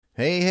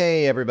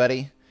Hey,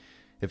 everybody.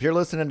 If you're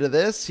listening to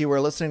this, you are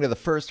listening to the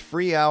first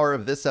free hour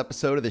of this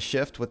episode of The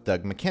Shift with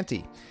Doug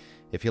McKenty.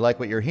 If you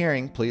like what you're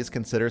hearing, please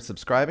consider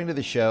subscribing to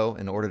the show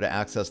in order to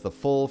access the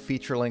full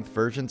feature-length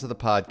versions of the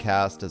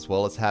podcast, as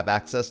well as have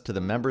access to the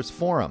members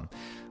forum,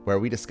 where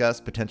we discuss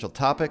potential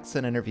topics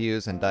and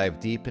interviews and dive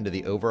deep into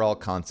the overall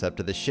concept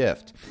of The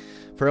Shift.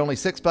 For only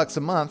 $6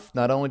 a month,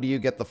 not only do you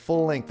get the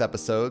full-length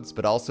episodes,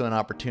 but also an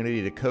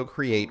opportunity to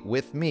co-create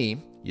with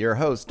me, your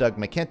host, Doug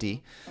McKenty,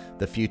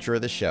 the future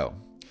of the show.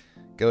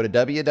 Go to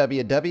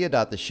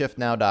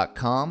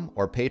www.theshiftnow.com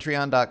or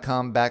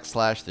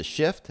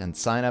patreon.com/theshift and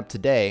sign up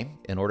today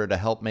in order to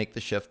help make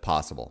the shift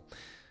possible.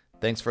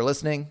 Thanks for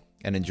listening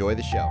and enjoy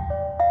the show.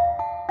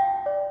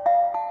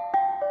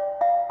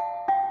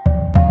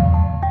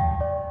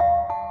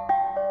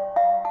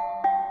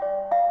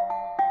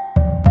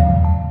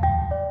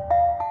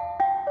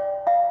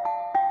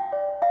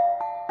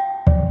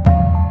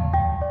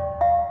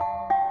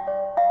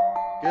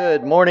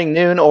 Good morning,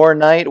 noon, or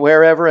night,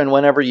 wherever and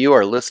whenever you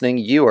are listening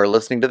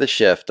to The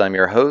Shift. I'm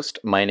your host.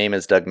 My name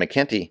is Doug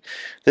McKenty.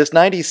 This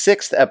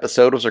 96th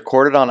episode was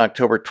recorded on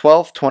October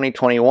 12th,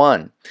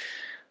 2021.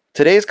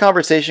 Today's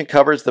conversation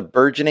covers the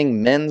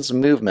burgeoning men's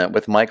movement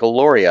with Michael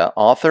Lauria,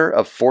 author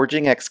of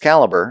Forging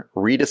Excalibur,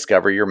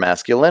 Rediscover Your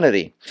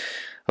Masculinity.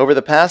 Over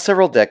the past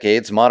several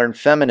decades, modern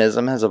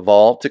feminism has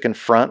evolved to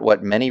confront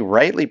what many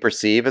rightly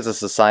perceive as a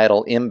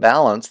societal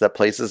imbalance that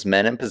places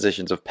men in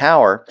positions of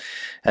power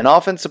and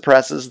often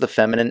suppresses the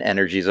feminine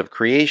energies of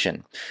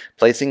creation,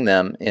 placing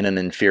them in an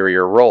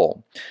inferior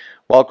role.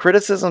 While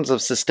criticisms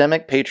of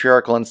systemic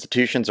patriarchal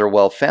institutions are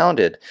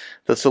well-founded,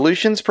 the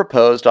solutions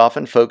proposed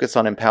often focus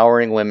on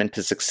empowering women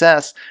to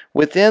success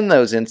within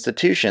those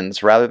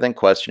institutions rather than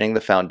questioning the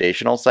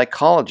foundational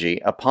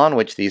psychology upon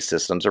which these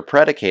systems are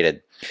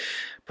predicated.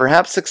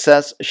 Perhaps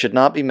success should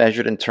not be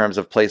measured in terms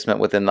of placement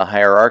within the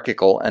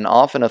hierarchical and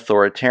often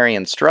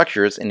authoritarian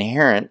structures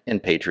inherent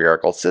in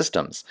patriarchal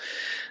systems.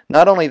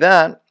 Not only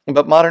that,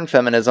 but modern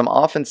feminism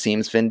often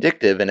seems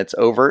vindictive in its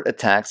overt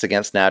attacks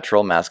against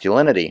natural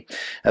masculinity,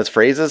 as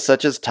phrases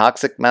such as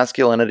toxic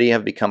masculinity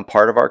have become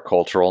part of our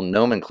cultural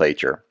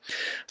nomenclature.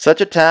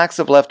 Such attacks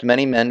have left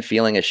many men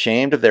feeling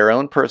ashamed of their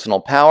own personal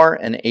power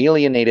and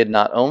alienated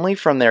not only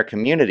from their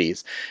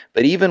communities,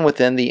 but even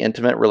within the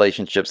intimate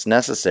relationships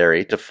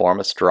necessary to form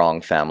a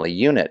strong family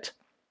unit.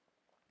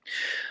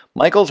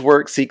 Michael's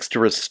work seeks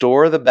to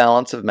restore the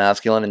balance of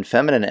masculine and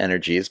feminine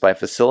energies by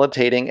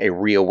facilitating a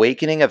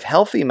reawakening of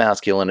healthy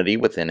masculinity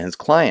within his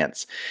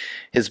clients.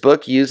 His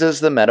book uses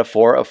the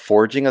metaphor of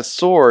forging a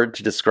sword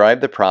to describe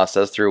the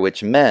process through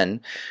which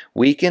men,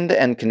 weakened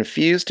and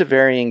confused to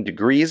varying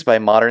degrees by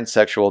modern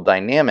sexual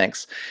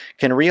dynamics,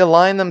 can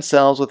realign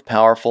themselves with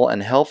powerful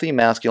and healthy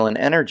masculine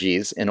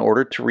energies in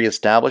order to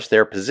reestablish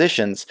their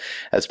positions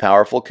as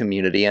powerful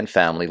community and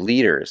family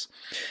leaders.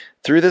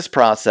 Through this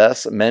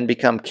process, men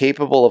become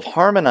capable of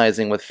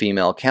harmonizing with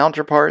female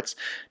counterparts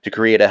to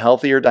create a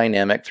healthier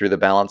dynamic through the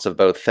balance of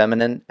both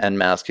feminine and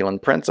masculine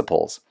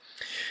principles.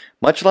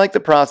 Much like the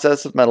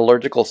process of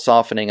metallurgical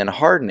softening and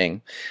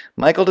hardening,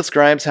 Michael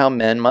describes how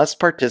men must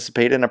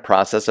participate in a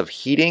process of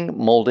heating,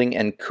 molding,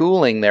 and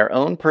cooling their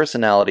own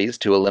personalities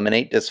to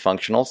eliminate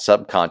dysfunctional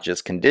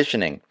subconscious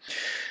conditioning.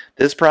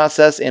 This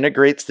process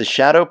integrates the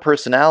shadow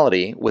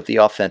personality with the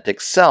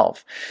authentic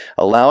self,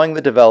 allowing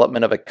the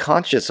development of a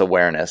conscious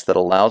awareness that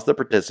allows the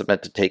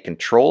participant to take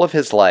control of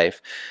his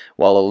life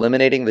while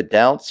eliminating the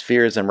doubts,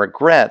 fears, and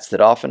regrets that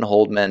often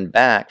hold men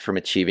back from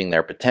achieving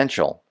their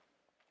potential.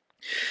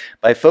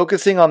 By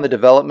focusing on the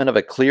development of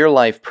a clear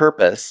life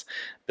purpose,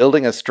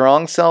 building a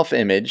strong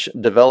self-image,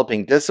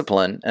 developing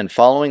discipline, and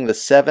following the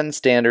 7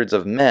 standards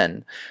of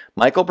men,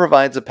 Michael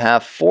provides a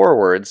path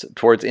forwards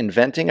towards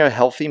inventing a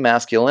healthy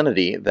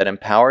masculinity that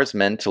empowers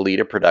men to lead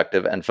a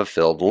productive and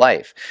fulfilled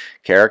life,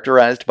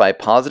 characterized by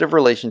positive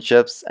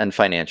relationships and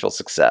financial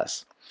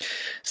success.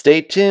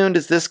 Stay tuned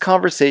as this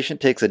conversation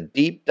takes a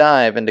deep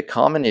dive into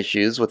common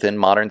issues within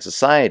modern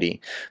society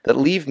that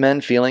leave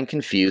men feeling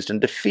confused and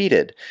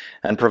defeated,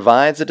 and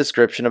provides a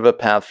description of a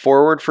path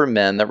forward for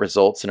men that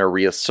results in a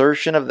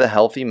reassertion of the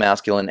healthy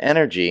masculine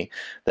energy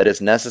that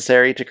is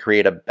necessary to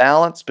create a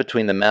balance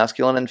between the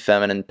masculine and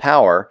feminine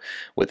power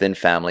within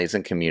families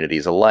and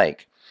communities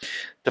alike.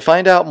 To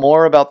find out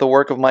more about the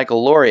work of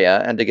Michael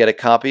Lauria and to get a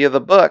copy of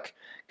the book,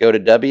 go to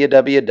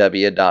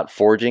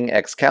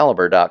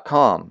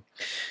www.forgingexcalibur.com.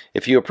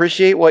 If you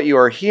appreciate what you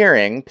are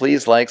hearing,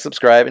 please like,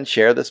 subscribe, and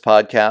share this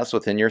podcast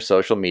within your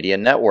social media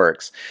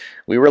networks.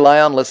 We rely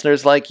on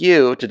listeners like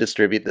you to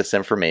distribute this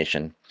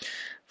information.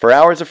 For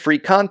hours of free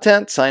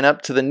content, sign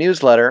up to the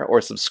newsletter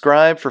or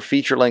subscribe for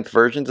feature-length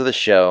versions of the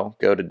show.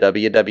 Go to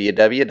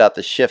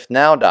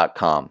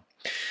www.theshiftnow.com.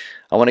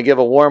 I want to give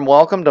a warm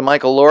welcome to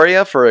Michael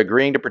Lauria for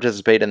agreeing to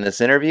participate in this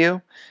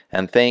interview,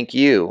 and thank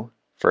you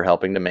for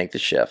helping to make the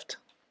shift.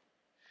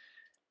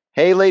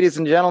 Hey, ladies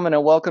and gentlemen,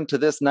 and welcome to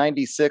this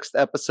 96th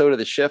episode of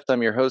The Shift.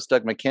 I'm your host,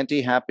 Doug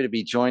McKenty. Happy to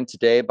be joined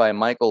today by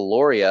Michael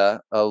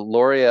Lauria.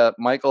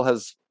 Michael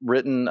has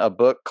written a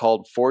book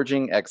called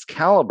Forging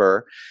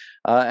Excalibur,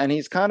 and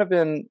he's kind of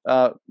been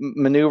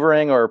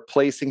maneuvering or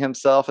placing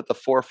himself at the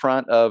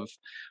forefront of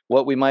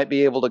what we might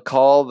be able to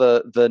call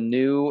the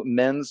new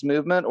men's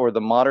movement or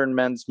the modern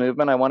men's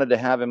movement. I wanted to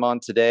have him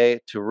on today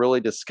to really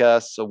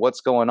discuss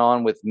what's going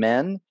on with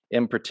men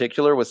in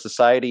particular, with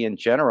society in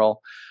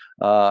general,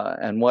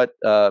 and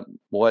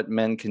what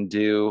men can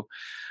do.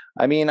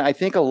 I mean, I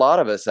think a lot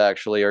of us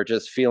actually are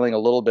just feeling a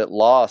little bit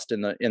lost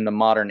in the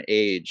modern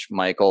age,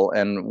 Michael.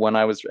 And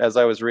as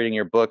I was reading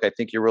your book, I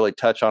think you really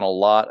touch on a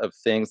lot of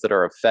things that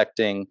are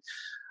affecting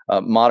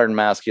modern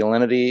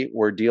masculinity.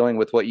 We're dealing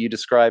with what you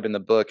describe in the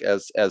book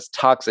as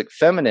toxic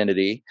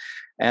femininity.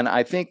 And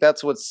I think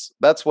that's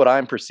what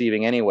I'm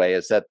perceiving anyway,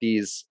 is that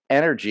these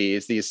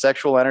energies, these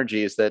sexual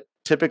energies that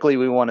typically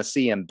we want to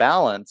see in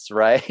balance,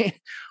 right?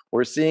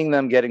 We're seeing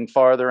them getting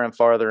farther and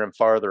farther and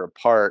farther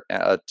apart,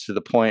 to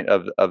the point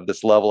of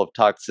this level of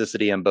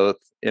toxicity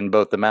in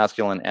both the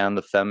masculine and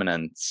the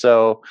feminine.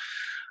 So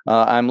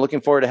I'm looking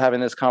forward to having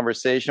this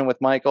conversation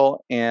with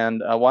Michael.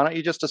 And why don't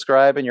you just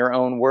describe in your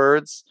own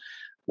words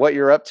what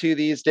you're up to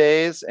these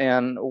days,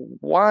 and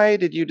why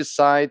did you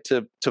decide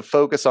to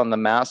focus on the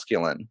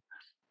masculine?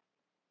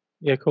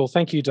 Yeah, cool.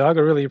 Thank you, Doug.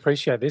 I really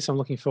appreciate this. I'm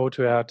looking forward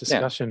to our Yeah.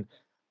 discussion.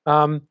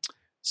 Um,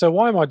 so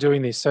why am I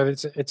doing this? So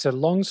it's a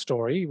long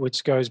story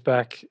which goes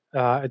back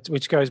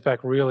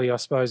really, I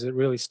suppose it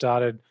really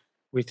started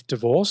with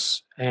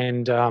divorce,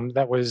 and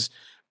that was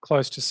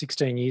close to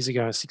 16 years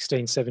ago,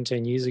 16,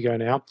 17 years ago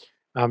now.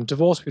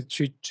 Divorce with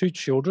two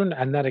children,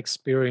 and that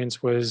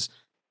experience was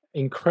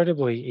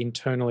incredibly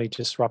internally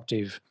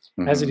disruptive,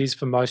 as it Hmm. is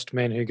for most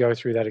men who go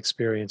through that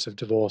experience of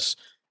divorce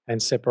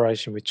and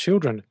separation with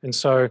children. And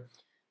so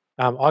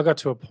I got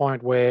to a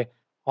point where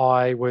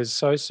I was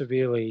so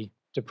severely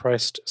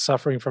depressed,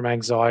 suffering from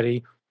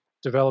anxiety,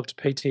 developed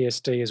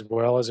PTSD as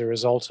well as a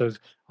result of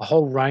a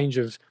whole range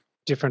of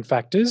different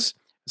factors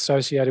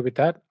associated with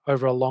that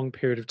over a long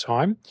period of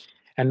time,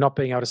 and not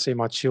being able to see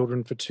my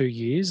children for 2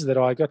 years, that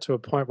I got to a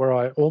point where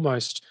I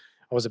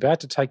was about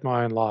to take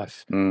my own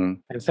life.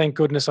 Mm. And thank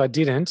goodness I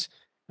didn't.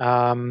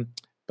 Um,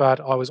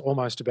 but I was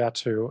almost about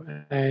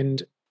to.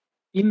 And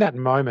in that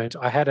moment,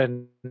 I had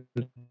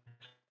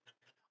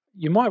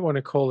you might want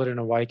to call it an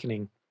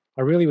awakening.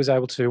 I really was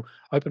able to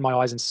open my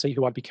eyes and see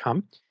who I'd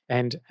become,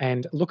 and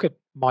look at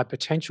my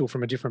potential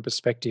from a different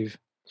perspective,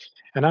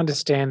 and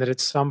understand that at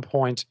some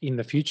point in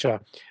the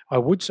future I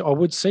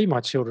would see my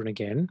children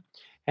again,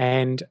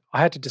 and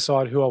I had to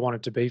decide who I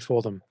wanted to be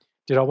for them.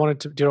 Did I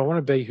want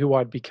to be who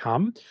I'd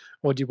become,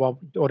 or did I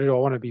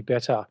want to be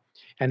better?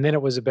 And then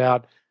it was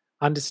about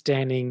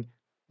understanding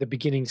the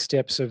beginning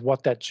steps of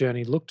what that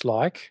journey looked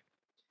like,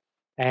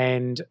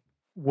 and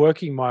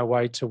working my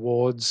way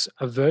towards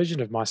a version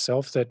of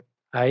myself that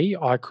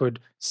I could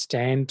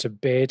stand to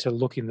bear to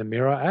look in the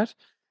mirror at,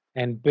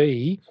 and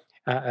B,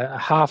 a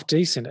half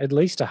decent, at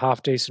least a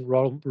half decent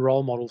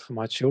role model for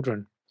my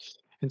children.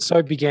 And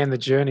so began the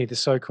journey, the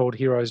so-called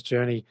hero's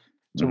journey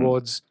Mm.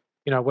 towards,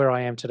 where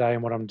I am today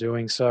and what I'm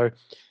doing. So,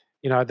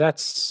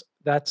 that's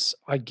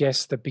I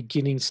guess the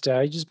beginning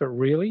stages, but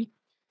really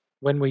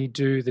when we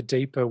do the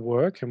deeper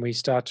work and we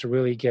start to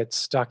really get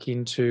stuck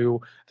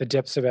into the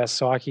depths of our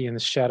psyche and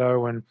the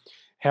shadow and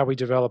how we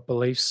develop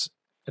beliefs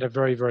at a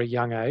very, very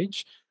young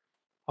age,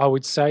 I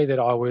would say that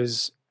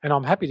and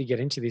I'm happy to get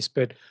into this,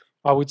 but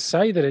I would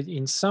say that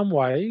in some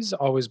ways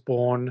I was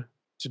born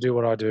to do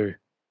what I do.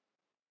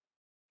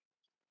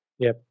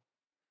 Yep.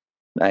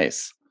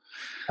 Nice.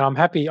 And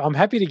I'm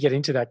happy to get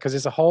into that because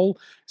there's a whole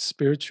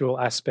spiritual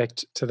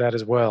aspect to that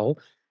as well,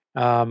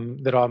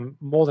 that I'm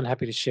more than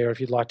happy to share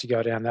if you'd like to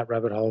go down that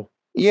rabbit hole.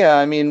 Yeah,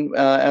 I mean,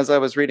 as I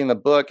was reading the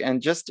book,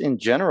 and just in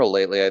general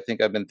lately, I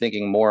think I've been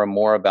thinking more and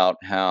more about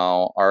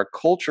how our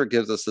culture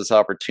gives us this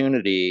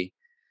opportunity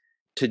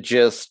to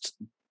just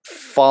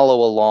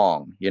follow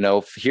along.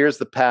 Here's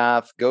the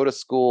path: go to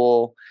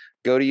school,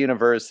 go to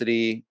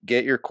university,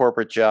 get your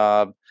corporate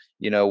job,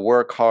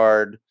 work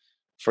hard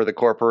for the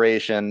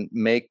corporation,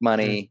 make Mm.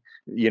 money,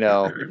 you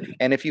know.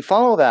 And if you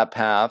follow that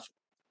path,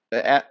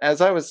 as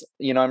I was,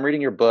 I'm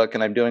reading your book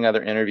and I'm doing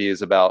other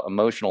interviews about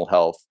emotional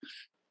health.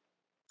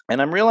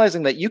 And I'm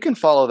realizing that you can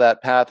follow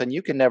that path and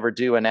you can never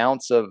do an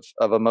ounce of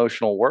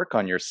emotional work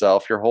on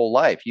yourself your whole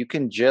life. You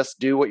can just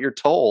do what you're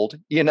told,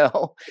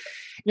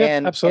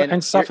 Yep, absolutely, and and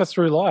you're suffer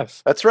through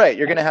life. that's right.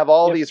 You're going to have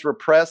all Yep, these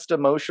repressed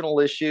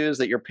emotional issues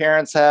that your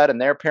parents had and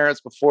their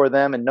parents before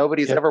them, and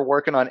nobody's yep, ever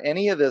working on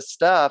any of this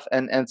stuff.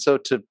 And so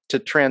to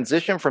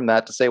transition from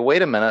that to say,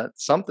 wait a minute,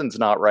 something's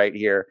not right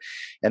here,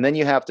 and then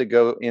you have to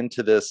go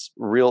into this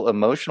real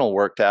emotional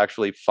work to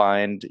actually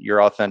find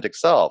your authentic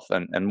self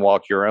and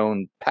walk your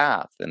own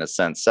path in a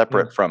sense, mm,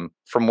 separate from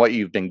what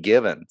you've been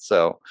given.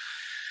 So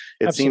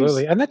it seems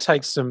absolutely, and that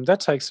takes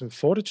some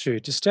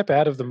fortitude to step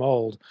out of the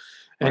mold,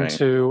 and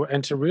right.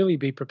 to really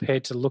be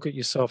prepared to look at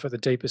yourself at the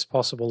deepest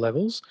possible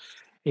levels.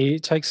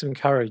 It takes some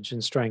courage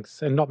and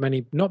strength, and not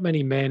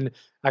many men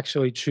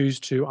actually choose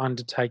to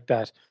undertake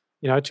that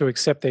to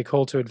accept their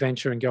call to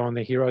adventure and go on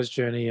their hero's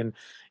journey and,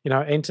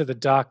 enter the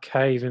dark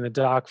cave in the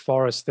dark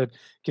forest that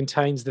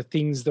contains the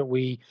things that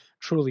we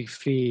truly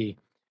fear,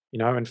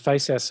 and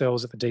face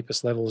ourselves at the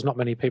deepest levels. Not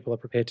many people are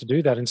prepared to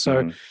do that. And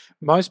so Mhm.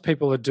 most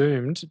people are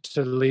doomed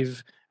to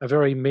live a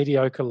very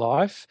mediocre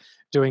life,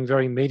 doing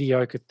very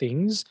mediocre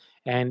things,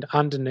 and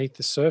underneath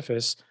the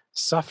surface,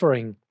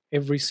 suffering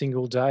every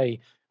single day.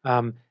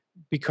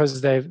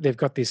 Because they've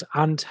got this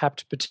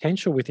untapped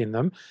potential within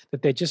them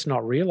that they're just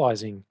not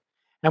realizing.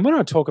 And when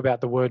I talk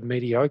about the word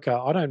mediocre,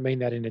 I don't mean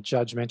that in a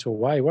judgmental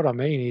way. What I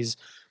mean is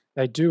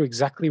they do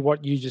exactly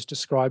what you just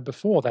described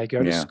before. They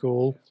go to Yeah.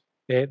 school,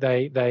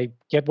 they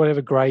get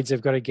whatever grades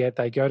they've got to get.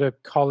 They go to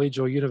college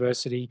or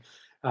university,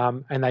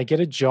 and they get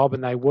a job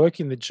and they work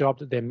in the job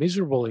that they're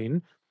miserable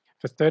in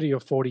for 30 or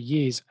 40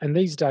 years. And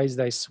these days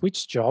they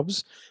switch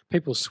jobs.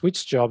 People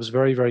switch jobs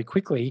very, very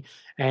quickly.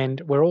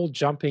 And we're all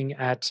jumping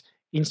at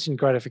instant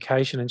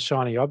gratification and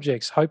shiny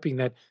objects, hoping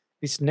that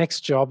this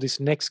next job, this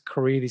next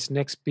career, this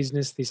next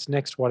business, this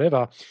next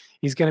whatever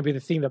is going to be the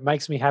thing that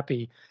makes me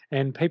happy.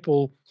 And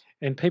people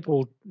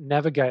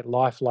navigate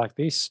life like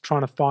this,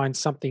 trying to find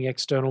something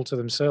external to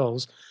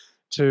themselves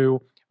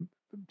to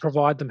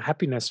provide them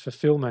happiness,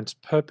 fulfillment,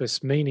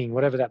 purpose, meaning,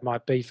 whatever that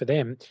might be for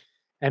them.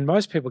 And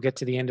most people get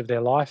to the end of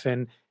their life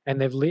and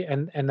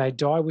they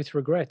die with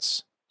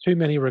regrets, too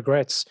many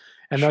regrets.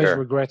 And those Sure.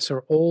 regrets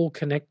are all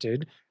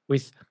connected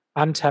with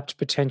untapped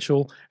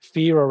potential,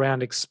 fear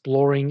around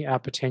exploring our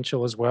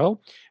potential as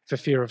well, for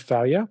fear of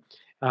failure.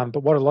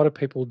 But what a lot of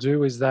people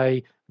do is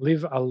they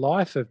live a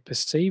life of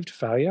perceived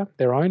failure,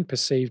 their own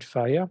perceived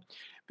failure,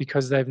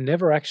 because they've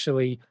never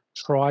actually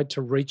tried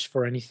to reach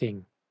for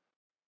anything.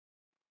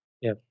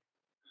 Yeah.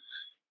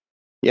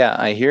 Yeah,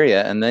 I hear you.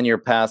 And then you're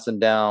passing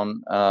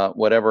down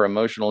whatever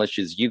emotional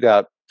issues you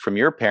got from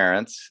your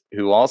parents,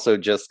 who also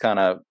just kind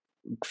of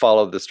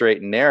followed the straight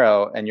and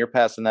narrow, and you're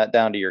passing that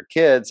down to your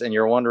kids, and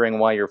you're wondering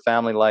why your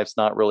family life's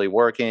not really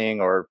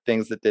working or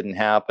things that didn't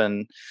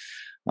happen.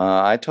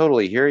 I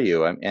totally hear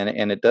you,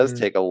 and it does Mm.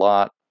 take a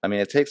lot. I mean,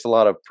 it takes a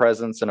lot of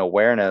presence and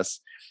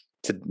awareness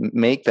to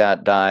make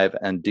that dive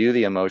and do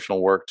the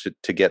emotional work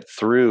to get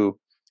through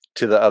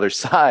to the other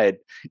side.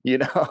 You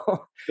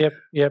know. Yep,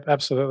 yep,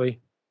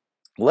 absolutely.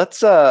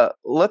 Let's have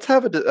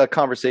a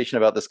conversation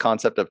about this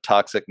concept of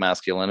toxic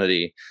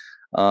masculinity,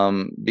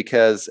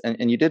 because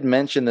and you did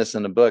mention this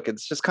in the book.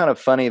 It's just kind of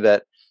funny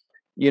that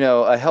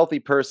a healthy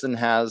person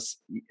is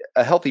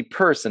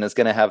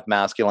going to have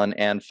masculine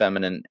and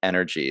feminine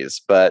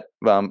energies, but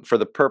for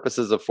the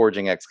purposes of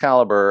forging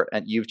Excalibur,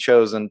 and you've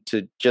chosen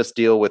to just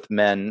deal with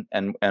men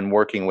and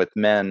working with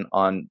men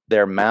on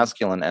their Mhm.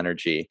 masculine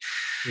energy.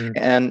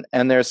 Mm.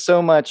 And there's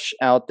so much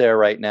out there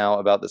right now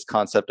about this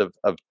concept of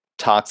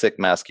toxic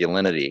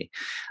masculinity.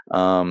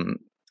 Um,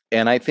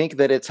 and I think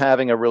that it's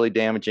having a really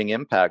damaging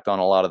impact on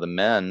a lot of the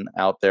men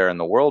out there in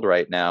the world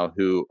right now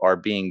who are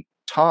being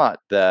taught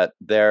that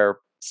their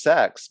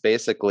sex,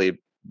 basically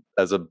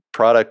as a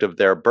product of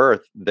their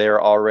birth,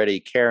 they're already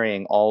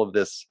carrying all of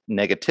this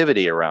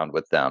negativity around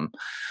with them.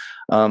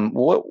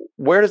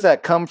 Where does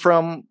that come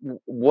from?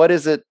 What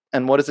is it,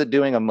 and what is it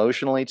doing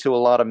emotionally to a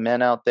lot of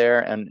men out there?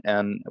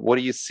 And what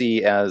do you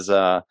see as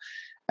the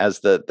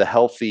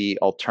healthy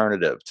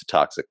alternative to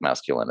toxic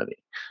masculinity?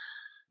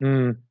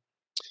 Mm.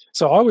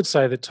 So I would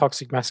say that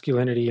toxic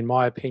masculinity, in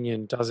my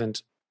opinion,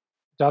 doesn't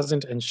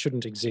and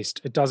shouldn't exist.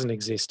 It doesn't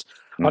exist.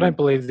 I Hmm. don't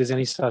believe there's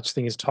any such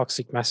thing as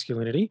toxic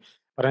masculinity.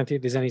 I don't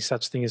think there's any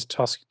such thing as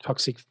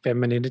toxic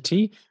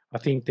femininity. I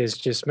think there's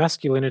just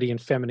masculinity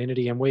and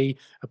femininity, and we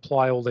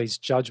apply all these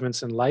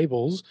judgments and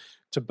labels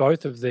to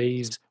both of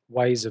these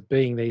ways of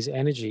being, these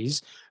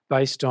energies,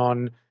 based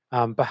on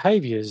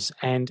behaviors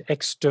and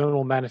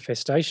external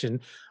manifestation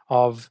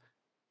of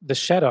the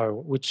shadow,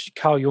 which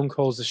Carl Jung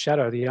calls the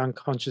shadow, the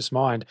unconscious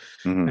mind.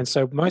 Hmm. And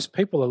so most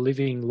people are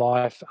living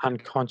life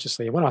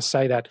unconsciously. And when I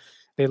say that,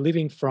 they're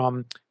living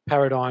from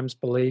paradigms,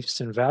 beliefs,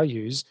 and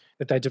values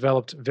that they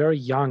developed very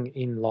young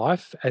in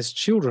life as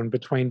children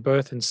between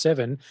birth and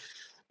seven.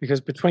 Because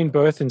between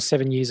birth and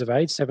 7 years of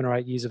age, 7 or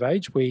 8 years of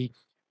age, we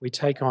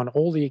take on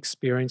all the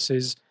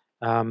experiences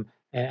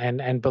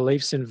and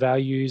beliefs and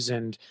values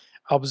and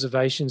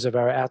observations of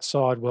our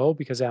outside world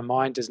because our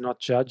mind does not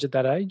judge at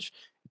that age.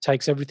 It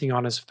takes everything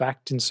on as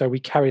fact. And so we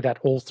carry that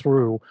all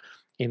through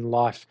in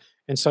life.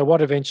 And so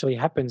what eventually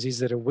happens is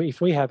that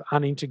if we have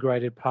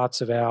unintegrated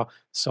parts of our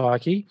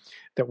psyche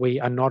that we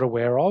are not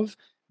aware of,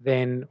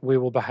 then we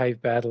will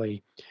behave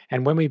badly.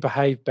 And when we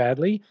behave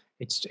badly,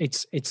 it's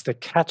the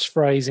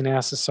catchphrase in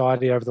our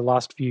society over the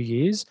last few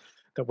years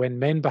that when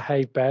men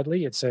behave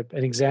badly, it's an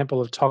example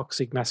of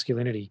toxic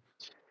masculinity.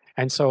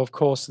 And so, of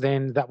course,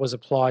 then that was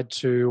applied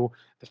to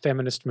the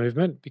feminist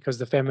movement because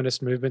the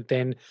feminist movement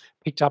then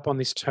picked up on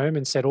this term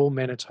and said all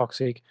men are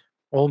toxic,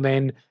 all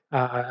men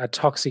are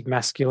toxic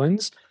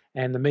masculines,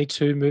 and the Me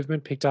Too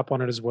movement picked up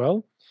on it as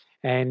well.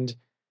 And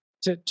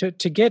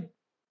to get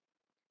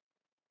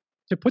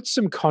to put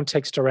some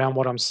context around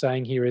what I'm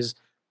saying here is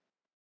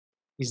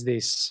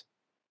this: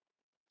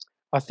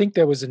 I think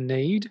there was a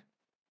need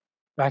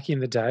back in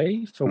the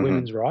day for Mhm.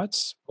 women's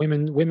rights.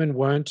 Women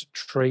weren't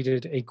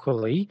treated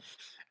equally,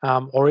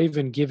 or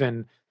even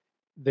given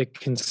the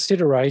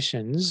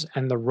considerations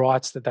and the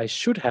rights that they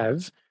should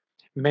have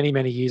many,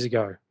 many years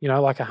ago,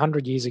 like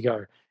 100 years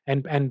ago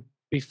and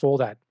before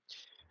that.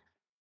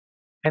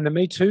 And the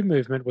Me Too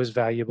movement was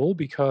valuable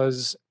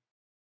because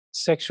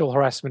sexual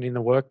harassment in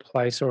the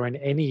workplace or in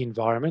any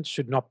environment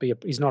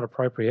is not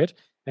appropriate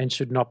and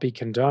should not be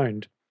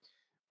condoned.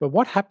 But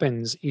what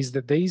happens is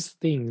that these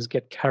things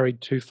get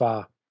carried too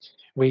far.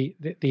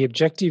 The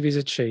objective is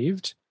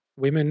achieved.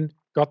 Women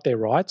got their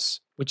rights,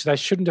 which they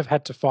shouldn't have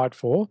had to fight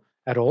for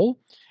at all.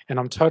 And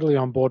I'm totally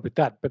on board with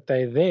that. But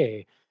they're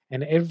there.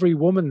 And every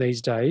woman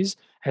these days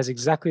has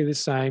exactly the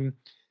same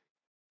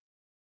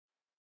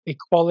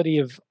equality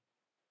of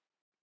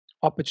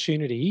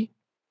opportunity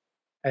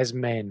as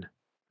men.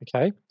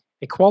 Okay.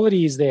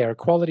 Equality is there,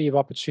 equality of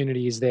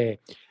opportunity is there.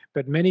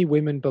 But many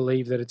women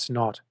believe that it's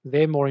not.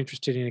 They're more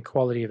interested in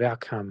equality of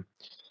outcome,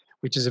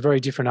 which is a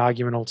very different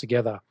argument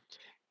altogether.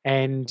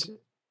 And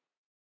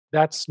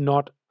that's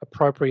not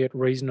appropriate,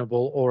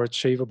 reasonable, or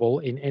achievable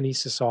in any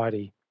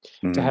society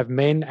to Mhm. have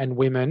men and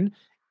women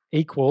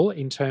equal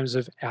in terms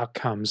of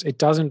outcomes. It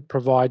doesn't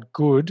provide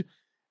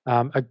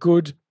a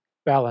good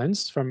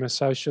balance from a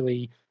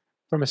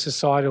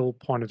societal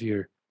point of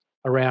view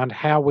around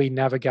how we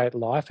navigate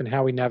life and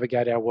how we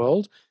navigate our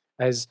world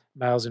as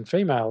males and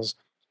females.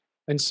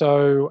 And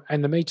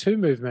the Me Too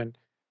movement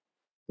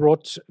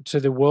brought to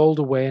the world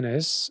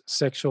awareness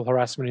sexual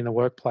harassment in the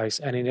workplace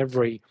and in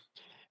every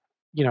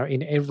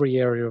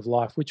area of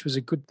life, which was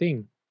a good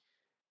thing.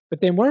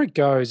 But then where it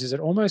goes is it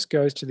almost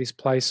goes to this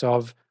place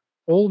of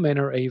all men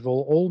are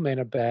evil, all men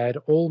are bad,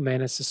 all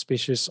men are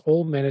suspicious,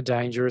 all men are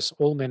dangerous,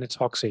 all men are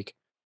toxic.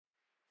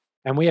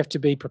 And we have to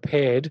be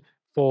prepared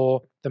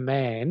for the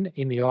man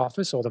in the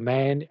office or the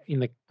man in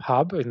the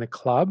pub, in the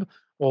club,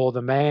 or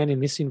the man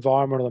in this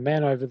environment or the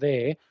man over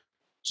there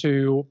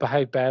to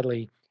behave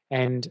badly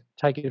and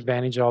take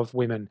advantage of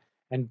women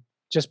and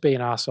just be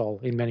an asshole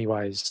in many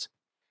ways.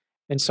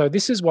 And so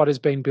this is what has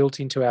been built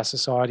into our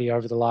society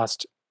over the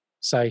last,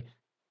 say,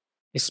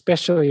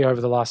 especially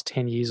over the last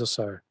 10 years or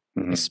so,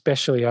 Mhm.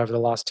 especially over the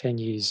last 10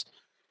 years.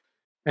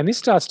 And this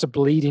starts to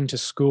bleed into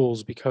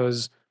schools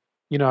because,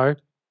 you know,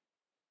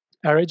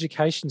 our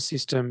education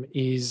system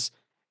is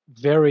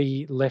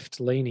very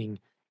left leaning,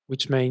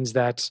 which means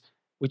that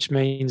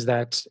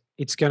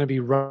it's going to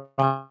be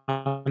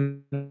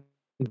run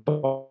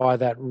by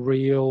that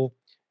real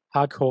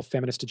hardcore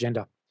feminist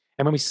agenda.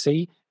 And when we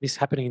see this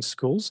happening in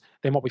schools,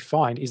 then what we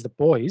find is that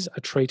boys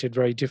are treated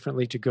very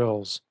differently to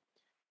girls.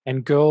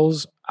 And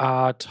girls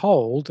are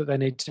told that they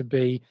need to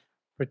be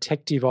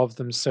protective of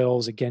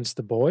themselves against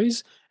the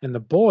boys. And the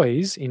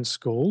boys in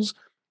schools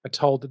are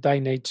told that they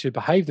need to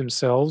behave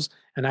themselves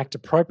and act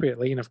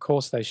appropriately. And of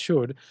course, they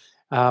should.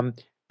 Um,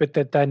 but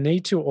that they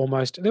need to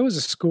almost. There was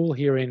a school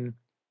here in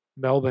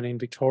Melbourne, in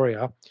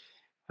Victoria.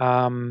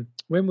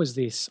 When was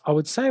this? I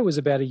would say it was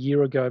about a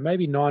year ago,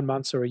 maybe 9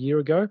 months or a year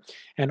ago.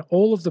 And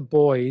all of the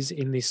boys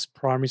in this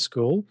primary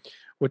school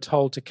were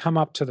told to come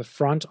up to the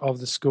front of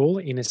the school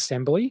in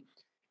assembly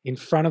in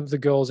front of the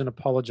girls and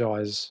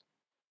Right.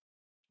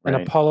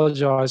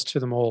 apologize to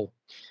them all.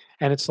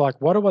 And it's like,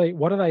 what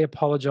are they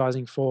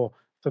apologizing for?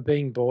 For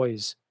being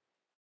boys,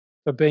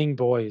 for being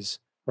boys,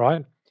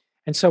 right?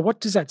 And so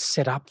what does that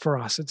set up for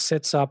us? It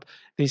sets up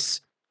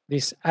this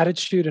this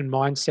attitude and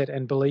mindset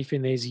and belief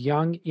in these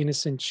young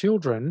innocent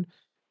children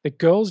that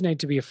girls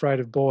need to be afraid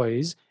of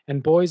boys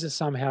and boys are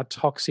somehow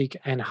toxic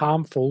and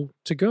harmful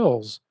to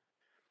girls.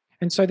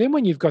 And so then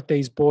when you've got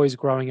these boys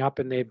growing up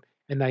and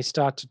they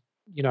start to,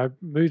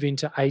 move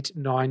into 8,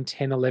 9,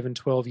 10, 11,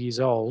 12 years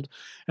old,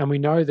 and we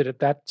know that at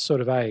that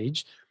sort of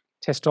age,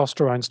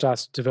 testosterone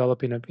starts to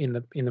develop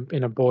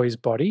in a boy's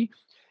body,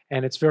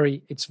 and it's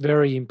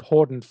very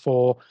important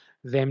for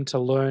them to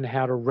learn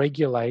how to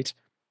regulate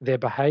their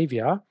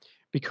behavior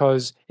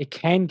because it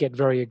can get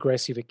very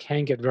aggressive, it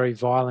can get very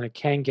violent, it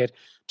can get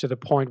to the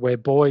point where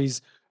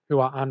boys who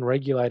are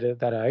unregulated at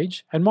that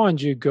age, and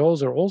mind you,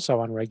 girls are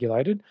also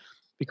unregulated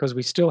because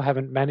we still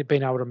haven't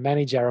been able to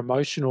manage our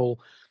emotional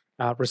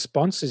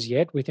responses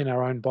yet within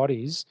our own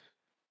bodies,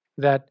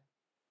 that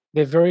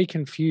they're very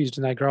confused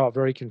and they grow up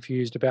very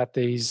confused about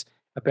these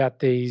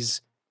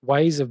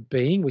ways of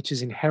being, which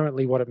is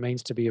inherently what it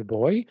means to be a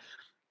boy.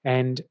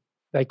 And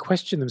they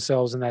question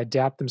themselves and they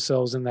doubt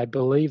themselves and they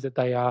believe that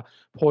they are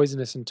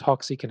poisonous and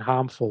toxic and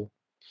harmful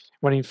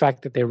when in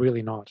fact that they're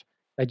really not.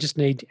 They just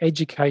need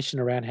education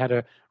around how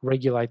to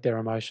regulate their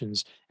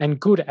emotions and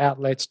good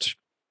outlets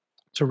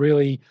to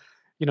really,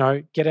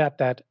 get out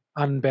that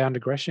unbound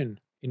aggression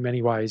in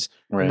many ways.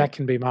 And Right. that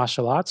can be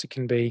martial arts, it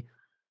can be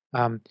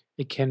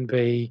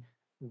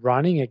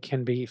running, it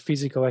can be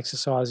physical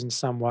exercise in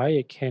some way,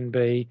 it can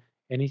be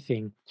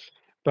anything.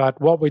 But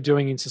what we're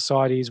doing in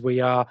society is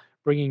we are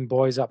bringing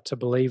boys up to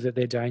believe that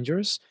they're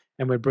dangerous,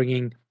 and we're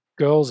bringing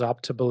girls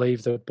up to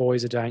believe that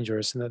boys are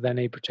dangerous and that they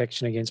need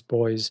protection against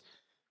boys.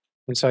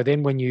 And so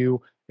then when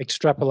you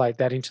extrapolate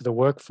that into the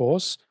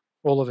workforce,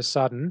 all of a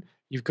sudden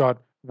you've got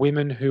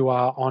women who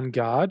are on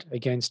guard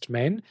against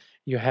men,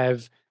 You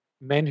have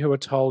men who are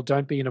told,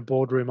 don't be in a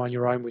boardroom on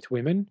your own with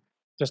women,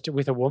 just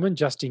with a woman,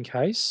 just in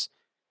case.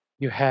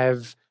 You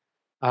have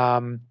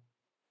um,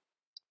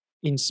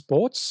 in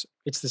sports,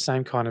 it's the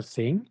same kind of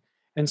thing.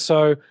 And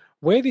so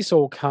where this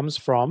all comes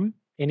from,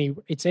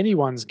 it's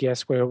anyone's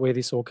guess where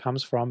this all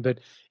comes from, but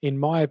in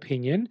my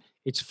opinion,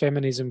 it's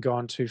feminism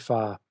gone too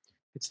far.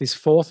 It's this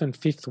fourth and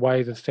fifth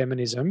wave of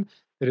feminism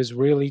that has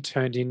really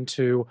turned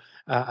into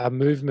a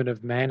movement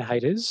of man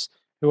haters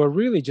who are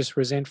really just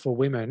resentful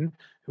women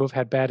who have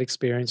had bad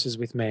experiences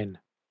with men,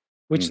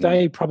 which Hmm.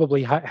 they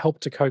probably help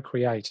to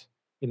co-create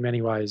in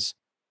many ways.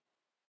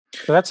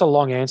 So that's a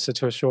long answer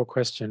to a short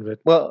question, but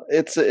Well,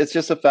 it's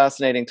just a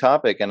fascinating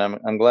topic, and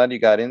I'm glad you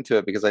got into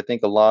it because I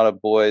think a lot of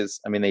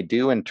boys, I mean, they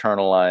do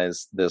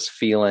internalize this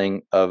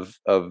feeling of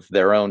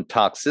their own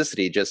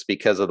toxicity just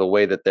because of the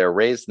way that they're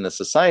raised in the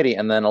society,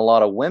 and then a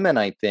lot of women,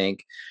 I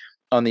think,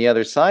 on the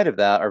other side of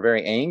that, are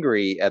very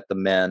angry at the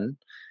men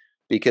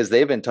because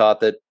they've been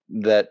taught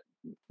that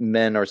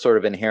men are sort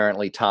of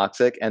inherently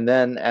toxic, and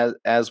then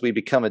as we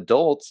become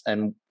adults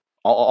and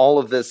all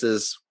of this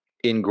is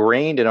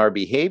ingrained in our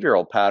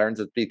behavioral patterns,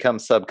 it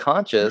becomes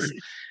subconscious.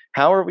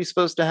 How are we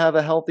supposed to have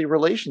a healthy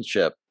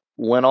relationship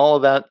when all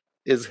of that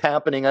is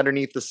happening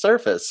underneath the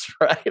surface?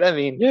 Right? I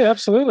mean, yeah,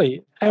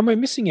 absolutely. And we're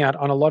missing out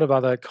on a lot of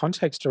other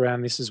context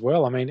around this as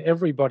well. I mean,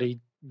 everybody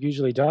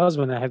usually does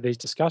when they have these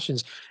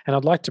discussions. And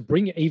I'd like to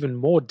bring even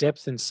more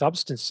depth and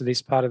substance to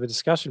this part of the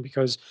discussion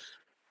because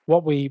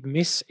what we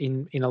miss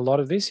in a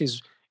lot of this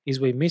is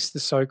we miss the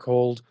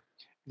so-called,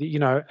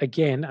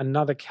 again,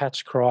 another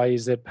catch cry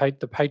is that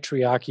the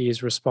patriarchy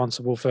is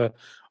responsible for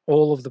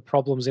all of the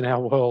problems in our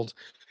world.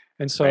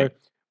 And so right.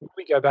 when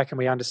we go back and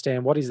we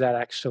understand what is that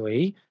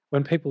actually,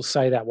 when people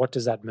say that, what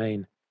does that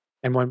mean?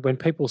 And when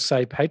people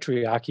say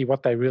patriarchy,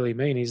 what they really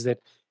mean is that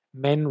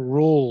men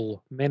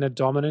rule, men are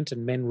dominant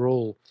and men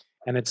rule.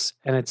 And it's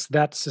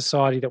that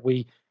society that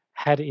we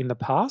had in the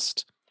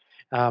past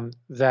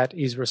that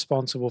is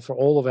responsible for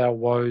all of our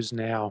woes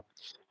now.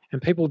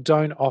 And people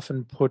don't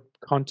often put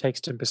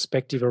context and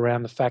perspective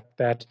around the fact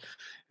that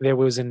there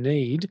was a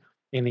need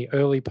in the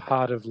early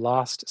part of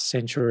last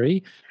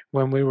century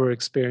when we were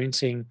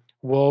experiencing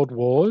world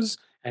wars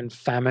and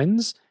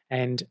famines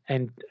and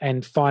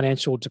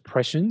financial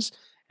depressions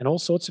and all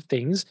sorts of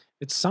things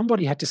that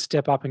somebody had to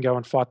step up and go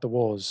and fight the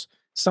wars.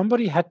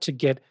 Somebody had to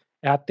get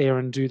out there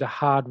and do the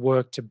hard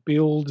work to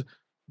build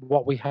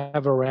what we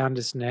have around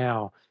us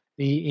now.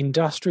 The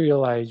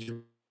industrial age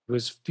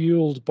was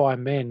fueled by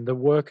men, the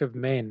work of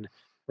men,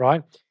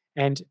 right?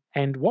 And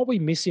what we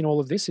miss in all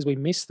of this is we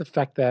miss the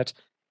fact that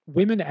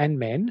women and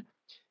men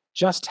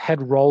just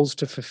had roles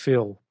to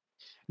fulfill.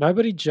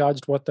 Nobody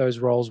judged what those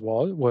roles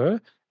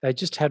were. They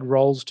just had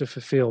roles to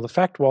fulfill. The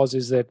fact was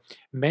is that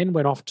men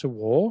went off to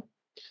war.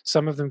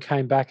 Some of them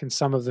came back and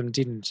some of them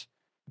didn't.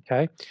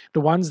 Okay.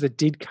 The ones that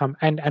did come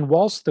and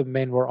whilst the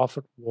men were off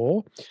at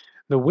war,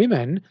 the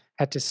women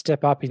had to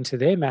step up into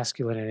their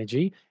masculine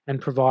energy and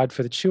provide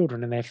for the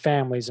children and their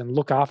families and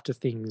look after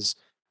things,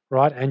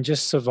 right? And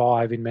just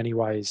survive in many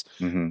ways.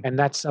 Hmm. And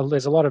there's a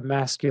lot of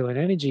masculine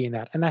energy in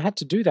that. And they had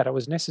to do that. It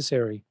was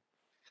necessary.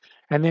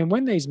 And then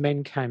when these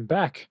men came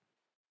back,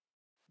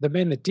 the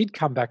men that did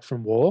come back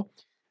from war,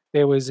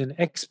 there was an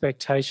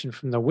expectation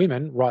from the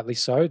women, rightly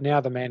so.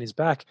 Now the man is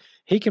back.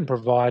 He can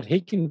provide,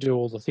 he can do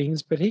all the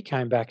things, but he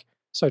came back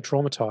so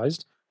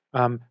traumatized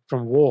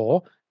from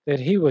war that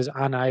he was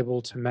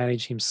unable to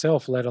manage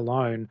himself, let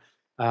alone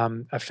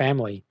a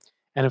family.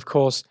 And of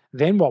course,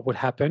 then what would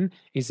happen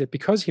is that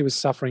because he was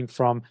suffering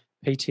from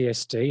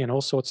PTSD and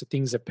all sorts of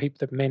things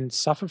that men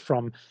suffer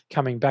from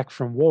coming back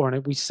from war,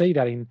 and we see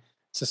that in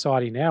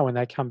society now when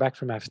they come back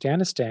from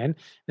Afghanistan,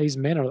 these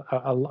men are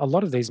a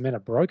lot of these men are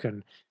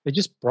broken. They're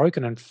just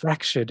broken and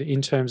fractured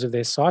in terms of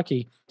their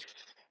psyche.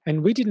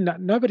 And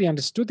nobody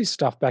understood this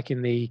stuff back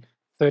in the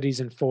 30s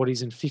and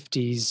 40s and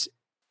 50s.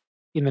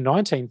 In the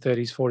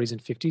 1930s, 40s,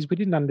 and 50s, we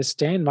didn't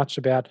understand much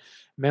about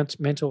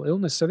mental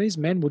illness. So these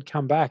men would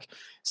come back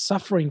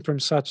suffering from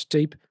such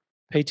deep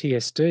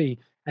PTSD,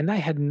 and they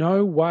had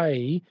no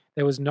way,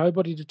 there was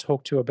nobody to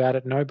talk to about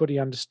it. Nobody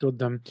understood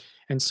them.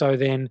 And so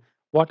then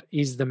what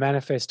is the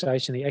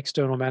manifestation, the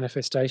external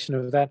manifestation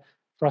of that?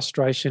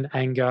 Frustration,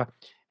 anger,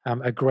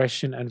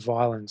 aggression, and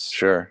violence,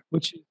 Sure.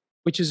 which,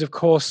 which is, of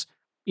course,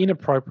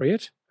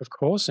 inappropriate, of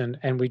course,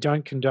 and we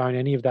don't condone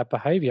any of that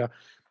behavior.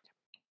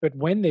 But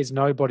when there's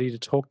nobody to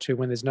talk to,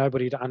 when there's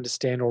nobody to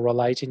understand or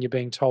relate, and you're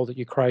being told that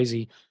you're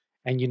crazy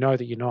and you know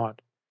that you're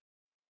not,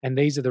 and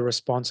these are the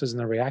responses and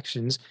the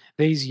reactions,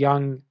 these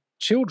young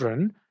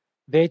children,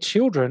 their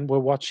children were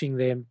watching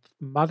their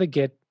mother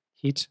get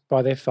hit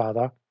by their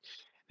father.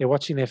 They're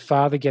watching their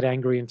father get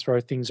angry and throw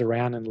things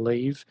around and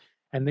leave.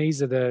 And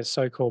these are the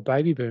so-called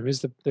baby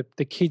boomers,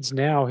 the kids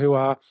now who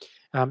are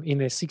in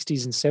their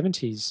 60s and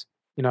 70s,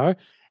 you know.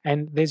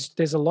 And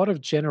there's a lot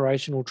of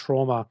generational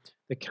trauma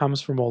that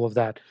comes from all of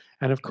that.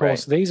 And of Right.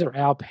 course, these are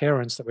our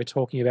parents that we're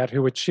talking about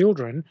who were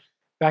children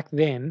back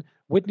then,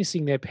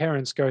 witnessing their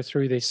parents go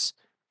through this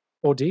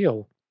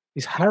ordeal,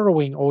 this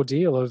harrowing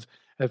ordeal of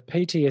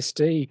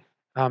PTSD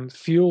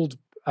fueled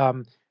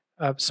um,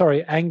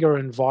 anger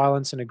and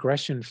violence and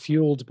aggression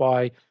fueled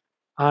by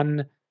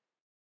un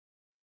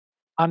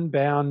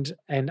unbound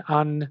and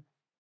untreated,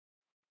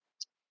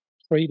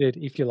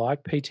 if you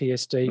like,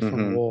 PTSD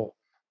from Hmm. war,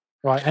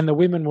 right? And the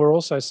women were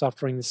also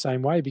suffering the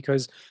same way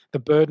because the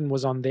burden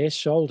was on their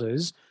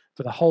shoulders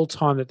for the whole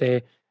time that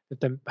the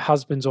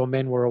husbands or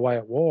men were away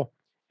at war.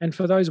 And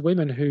for those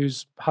women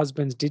whose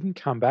husbands didn't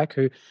come back,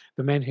 who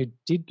the men who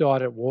did die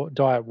at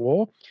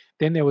war,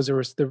 then there was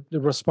the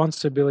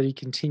responsibility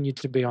continued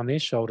to be on their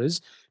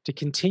shoulders to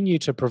continue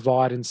to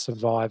provide and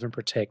survive and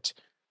protect.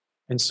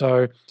 And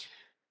so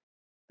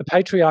the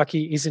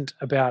patriarchy isn't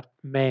about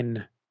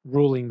men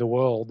ruling the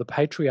world. The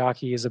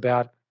patriarchy is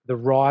about the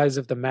rise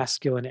of the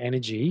masculine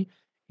energy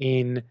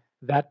in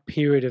that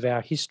period of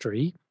our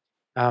history,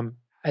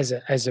 as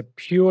a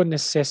pure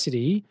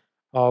necessity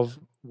of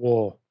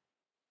war,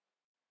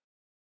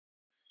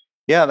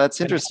 Yeah, that's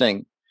and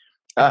interesting.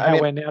 and I how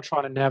mean, we're now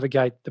trying to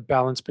navigate the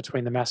balance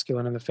between the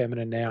masculine and the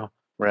feminine now.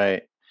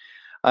 right.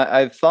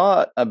 I've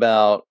thought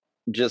about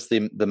just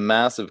the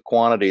massive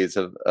quantities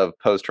of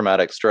post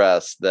traumatic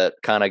stress that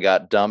kind of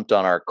got dumped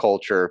on our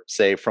culture,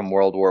 say from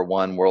World War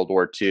I, World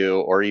War II,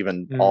 or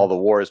even all Mm, the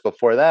wars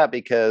before that,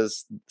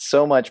 because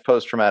so much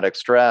post traumatic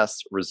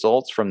stress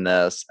results from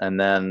this, and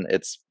then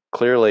it's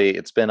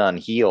been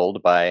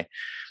unhealed by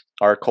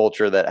our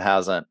culture that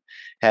hasn't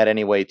had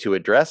any way to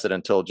address it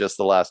until just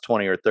the last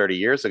 20 or 30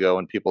 years ago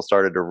when people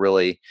started to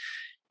really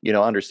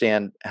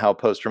understand how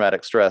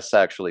post-traumatic stress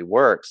actually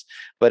works.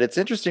 But it's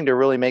interesting to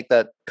really make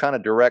that kind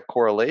of direct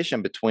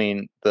correlation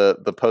between the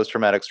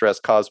post-traumatic stress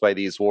caused by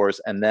these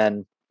wars and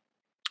then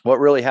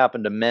what really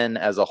happened to men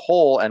as a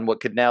whole, and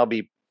what could now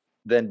be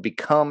then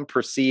become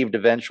perceived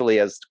eventually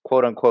as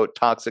quote unquote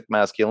toxic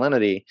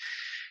masculinity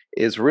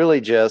is really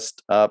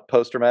just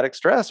post-traumatic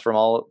stress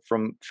from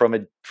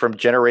from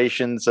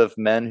generations of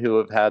men who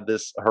have had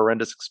this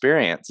horrendous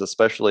experience,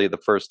 especially the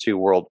first two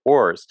world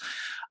wars.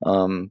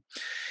 um,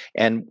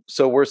 and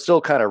so we're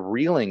still kind of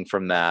reeling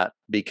from that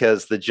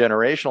because the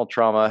generational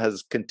trauma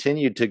has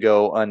continued to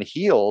go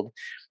unhealed.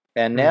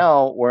 And mm.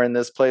 now we're in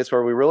this place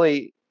where we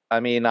really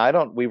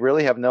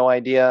have no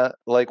idea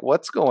like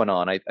what's going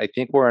on. I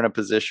think we're in a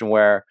position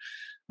where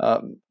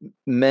um,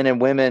 men and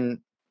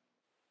women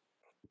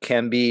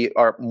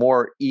are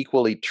more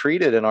equally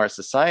treated in our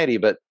society,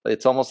 but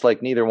it's almost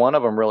like neither one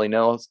of them really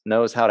knows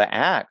how to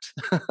act.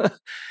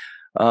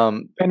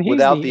 And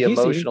Without the here's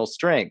the emotional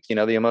strength,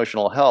 the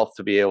emotional health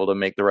to be able to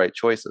make the right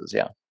choices.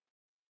 Yeah.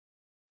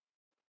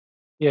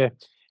 yeah,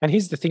 and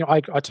here's the thing. I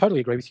totally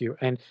agree with you.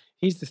 And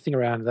here's the thing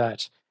around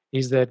that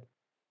is that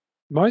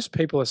most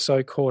people are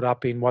so caught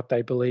up in what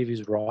they believe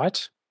is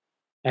right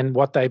and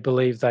what they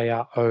believe they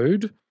are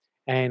owed,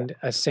 and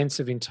a sense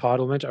of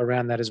entitlement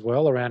around that as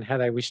well, around how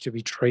they wish to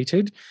be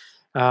treated.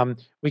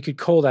 We could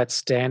call that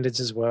standards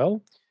as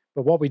well.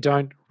 But what we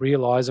don't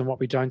realize and what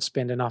we don't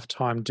spend enough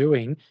time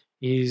doing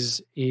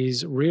is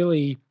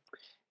really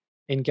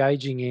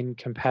engaging in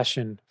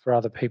compassion for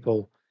other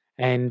people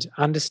and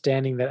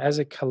understanding that as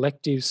a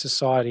collective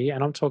society,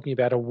 and I'm talking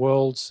about a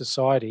world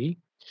society,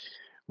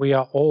 we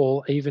are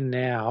all, even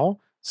now,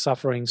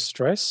 suffering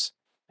stress,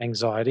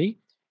 anxiety,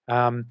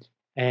 um,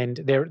 and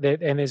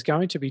there's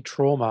going to be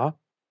trauma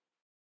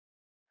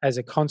as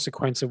a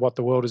consequence of what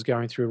the world is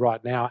going through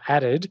right now,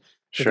 added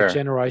to the Sure.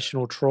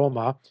 generational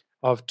trauma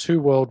of two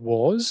world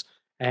wars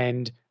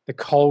and the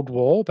Cold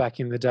War back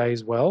in the day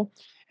as well,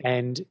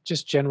 and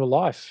just general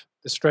life,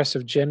 the stress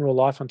of general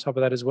life on top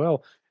of that as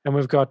well. And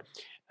we've got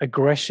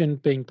aggression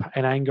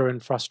and anger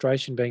and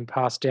frustration being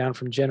passed down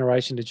from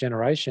generation to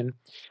generation.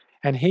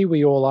 And here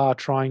we all are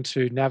trying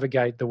to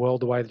navigate the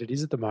world the way that it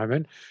is at the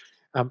moment,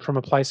 from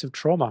a place of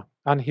trauma,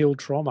 unhealed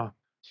trauma.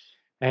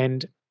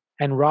 And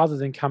rather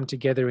than come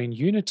together in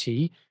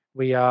unity,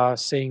 we are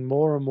seeing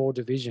more and more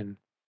division.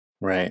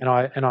 Right.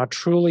 And I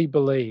truly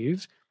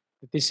believe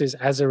that this is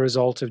as a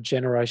result of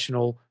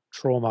generational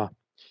trauma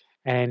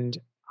and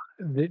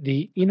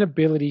the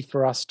inability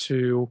for us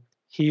to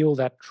heal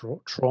that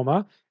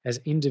trauma as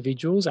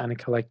individuals and a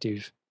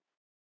collective.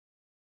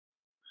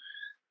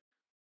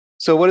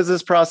 So what does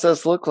this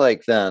process look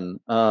like then?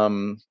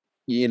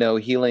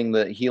 Healing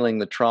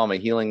the trauma,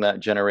 healing that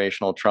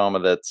generational trauma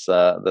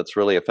that's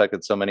really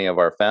affected so many of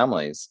our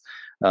families.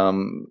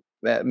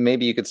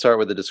 Maybe you could start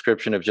with a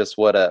description of just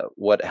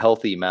what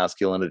healthy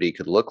masculinity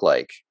could look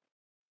like.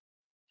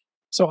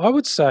 So I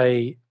would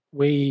say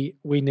we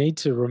need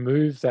to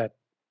remove that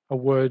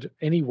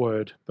any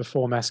word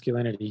before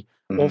masculinity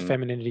or Hmm.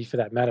 femininity for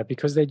that matter,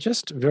 because they're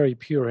just very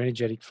pure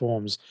energetic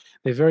forms.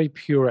 They're very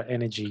pure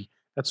energy.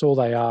 That's all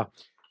they are.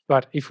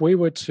 But if we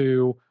were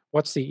to,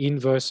 what's the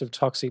inverse of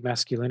toxic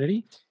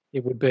masculinity?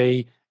 It would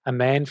be a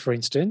man, for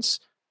instance,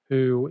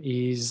 who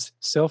is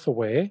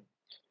self-aware,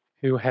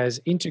 who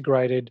has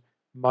integrated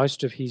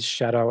most of his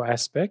shadow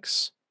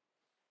aspects,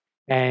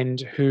 and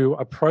who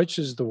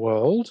approaches the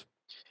world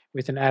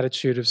with an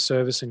attitude of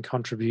service and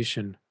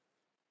contribution,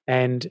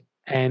 and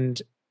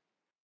and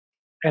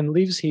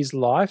lives his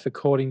life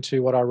according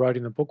to what I wrote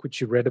in the book,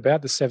 which you read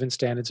about, the 7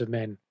 standards of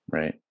men.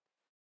 Right.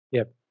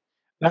 Yep.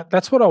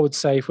 That's what I would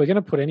say if we're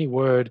gonna put any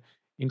word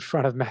in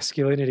front of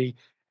masculinity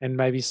and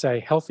maybe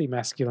say healthy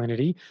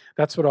masculinity.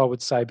 That's what I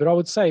would say. But I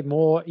would say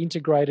more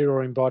integrated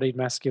or embodied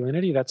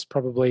masculinity. That's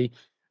probably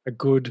a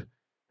good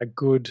a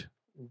good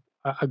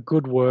a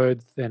good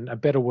word than a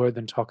better word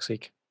than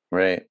toxic.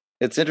 Right.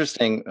 It's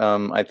interesting.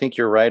 I think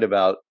you're right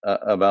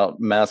about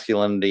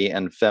masculinity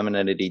and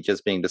femininity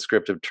just being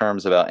descriptive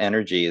terms about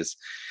energies.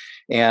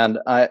 And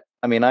I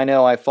mean, I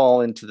know I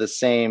fall into the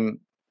same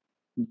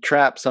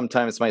trap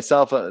sometimes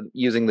myself,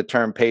 using the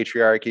term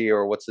patriarchy,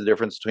 or what's the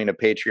difference between a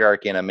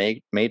patriarchy and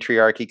a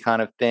matriarchy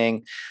kind of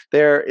thing.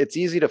 It's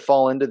easy to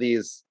fall into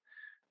these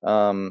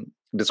um,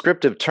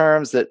 descriptive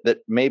terms that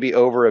maybe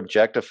over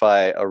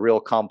objectify a real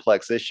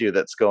complex issue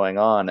that's going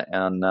on.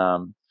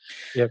 And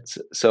Yep.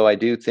 so I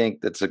do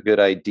think that's a good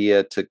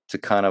idea to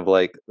kind of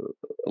like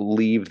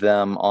leave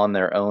them on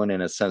their own in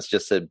a sense,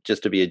 just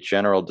to be a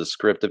general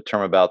descriptive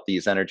term about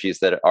these energies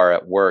that are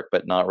at work,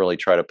 but not really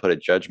try to put a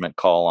judgment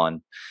call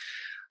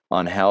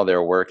on how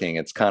they're working.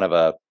 It's kind of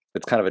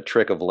a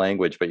trick of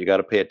language, but you got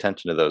to pay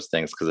attention to those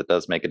things because it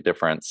does make a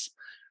difference.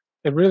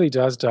 It really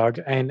does, Doug.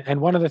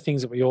 And one of the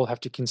things that we all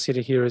have to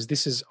consider here is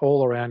this is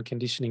all around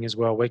conditioning as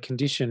well. We're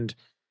conditioned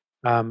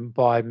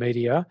by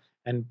media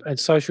and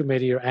social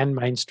media and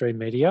mainstream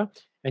media,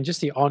 and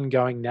just the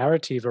ongoing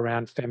narrative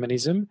around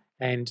feminism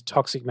and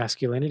toxic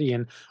masculinity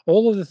and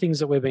all of the things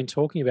that we've been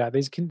talking about.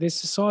 There's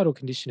societal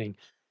conditioning,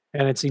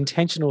 and it's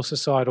intentional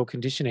societal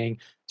conditioning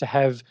to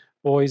have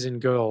boys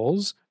and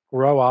girls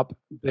grow up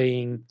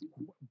being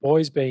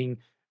boys being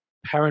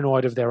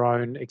paranoid of their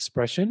own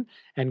expression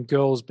and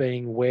girls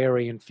being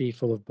wary and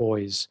fearful of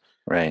boys.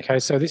 Right. Okay,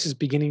 so this is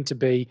beginning to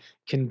be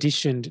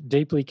conditioned,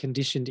 deeply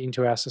conditioned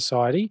into our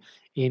society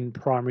in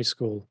primary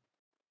school.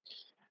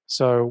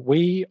 So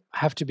we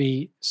have to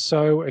be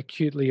so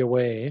acutely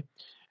aware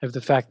of the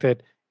fact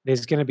that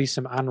there's going to be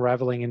some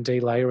unraveling and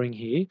delayering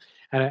here,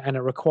 and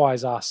it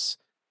requires us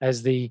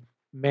as the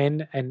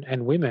men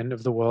and women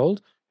of the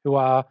world who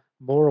are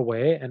more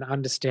aware and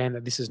understand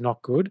that this is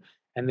not good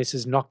and this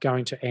is not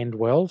going to end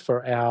well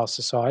for our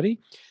society,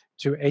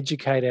 to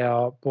educate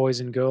our boys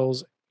and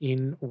girls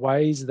in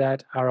ways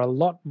that are a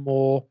lot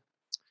more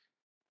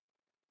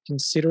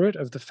considerate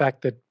of the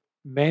fact that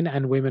men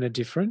and women are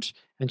different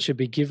and should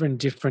be given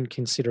different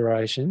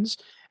considerations,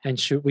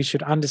 and we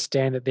should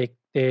understand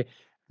that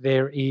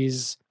there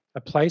is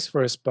a place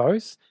for us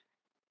both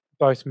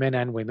men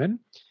and women,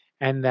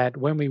 and that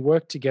when we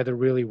work together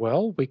really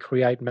well, we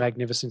create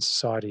magnificent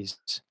societies.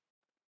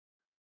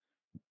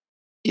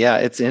 Yeah,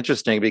 it's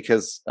interesting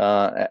because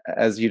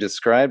as you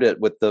described it,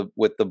 with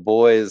the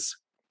boys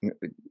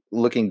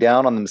looking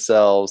down on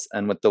themselves,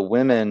 and with the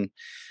women,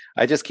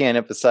 I just can't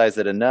emphasize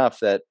it enough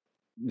that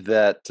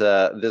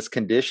this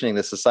conditioning,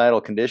 the societal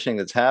conditioning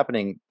that's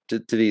happening to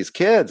these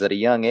kids at a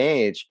young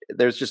age,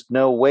 there's just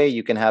no way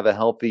you can have a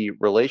healthy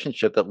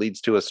relationship that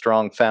leads to a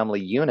strong family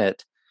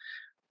unit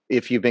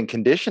if you've been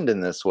conditioned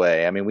in this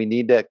way. I mean, we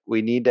need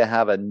to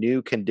have a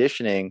new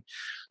conditioning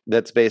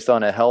that's based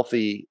on a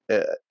healthy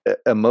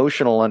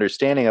emotional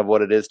understanding of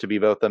what it is to be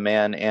both a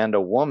man and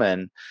a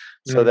woman,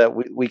 so Mm.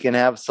 that we can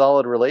have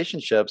solid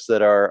relationships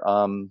that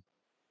are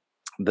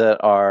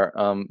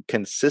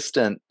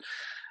consistent,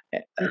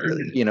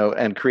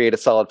 and create a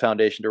solid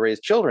foundation to raise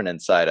children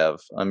inside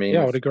of. I Yeah, I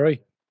mean, would agree.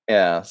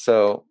 yeah.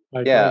 So I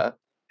agree. yeah,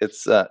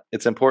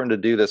 it's important to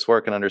do this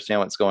work and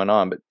understand what's going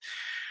on. But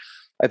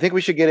I think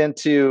we should get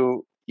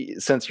into,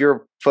 since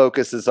your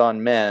focus is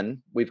on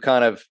men, we've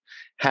kind of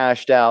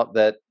hashed out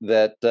that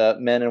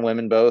men and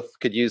women both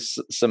could use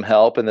some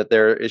help, and that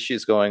there are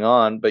issues going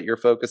on. But your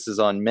focus is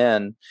on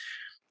men.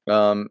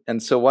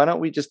 And so, why don't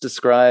we just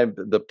describe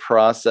the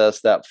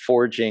process, that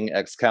forging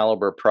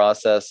Excalibur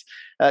process?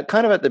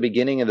 Kind of at the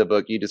beginning of the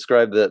book, you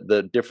describe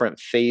the different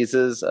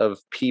phases of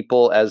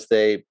people as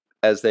they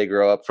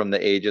grow up, from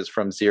the ages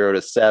from 0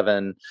 to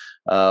 7,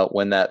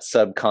 when that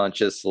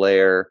subconscious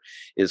layer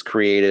is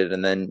created,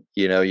 and then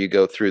you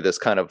go through this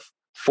kind of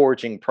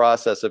forging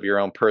process of your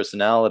own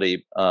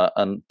personality,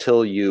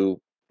 until you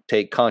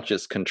take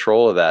conscious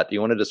control of that. Do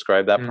you want to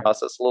describe that Mm.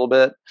 process a little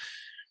bit?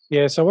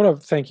 Yeah,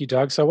 thank you,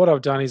 Doug. So what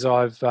I've done is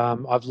I've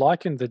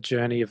likened the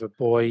journey of a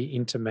boy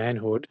into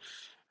manhood,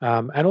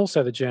 and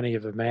also the journey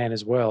of a man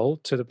as well,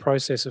 to the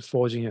process of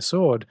forging a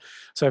sword.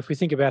 So if we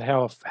think about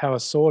how a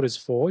sword is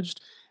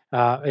forged,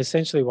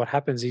 essentially what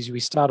happens is we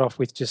start off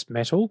with just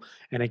metal,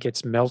 and it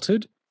gets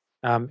melted,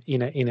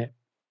 in a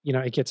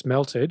it gets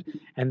melted,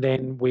 and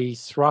then we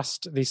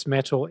thrust this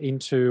metal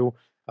into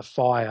a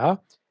fire,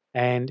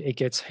 and it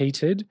gets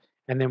heated,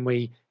 and then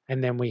we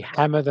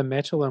hammer the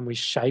metal and we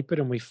shape it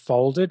and we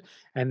fold it,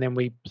 and then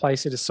we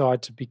place it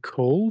aside to be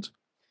cooled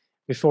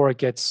before it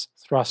gets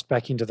thrust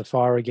back into the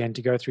fire again,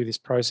 to go through this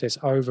process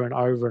over and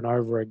over and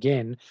over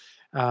again,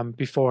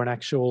 before an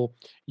actual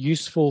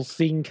useful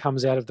thing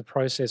comes out of the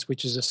process,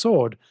 which is a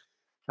sword.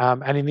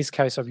 And in this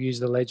case, I've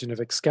used the legend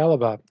of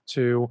Excalibur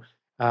to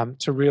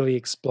really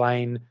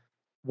explain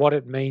what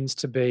it means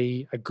to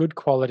be a good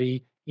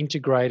quality,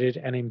 integrated,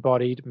 and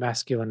embodied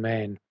masculine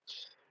man.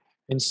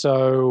 And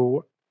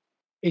so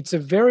it's a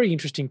very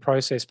interesting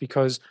process,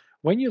 because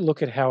when you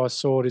look at how a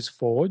sword is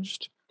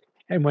forged,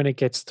 and when it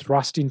gets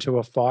thrust into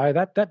a fire,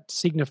 that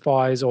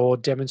signifies or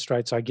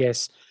demonstrates, I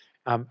guess,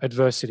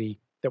 adversity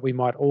that we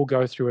might all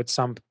go through at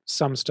some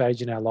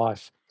stage in our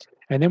life.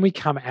 And then we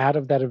come out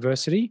of that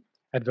adversity,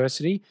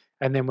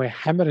 and then we're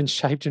hammered and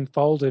shaped and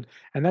folded.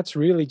 And that's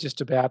really just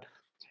about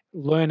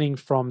learning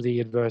from the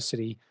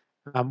adversity.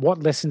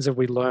 What lessons have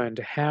we learned?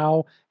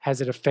 How has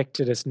it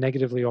affected us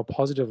negatively or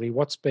positively?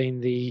 What have been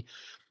the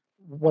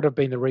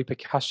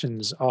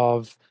repercussions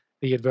of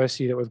the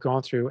adversity that we've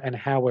gone through and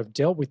how we've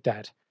dealt with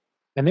that?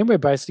 And then we're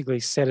basically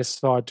set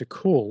aside to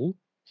cool.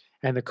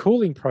 And the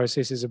cooling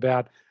process is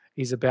about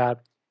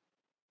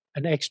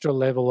an extra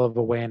level of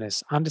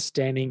awareness,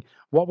 understanding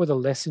what were the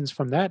lessons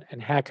from that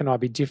and how can I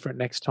be different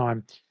next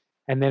time.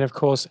 And then, of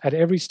course, at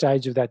every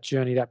stage of that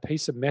journey, that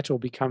piece of metal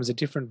becomes a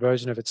different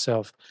version of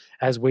itself,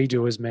 as we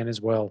do as men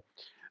as well,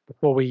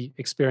 before we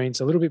experience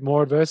a little bit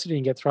more adversity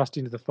and get thrust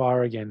into the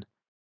fire again.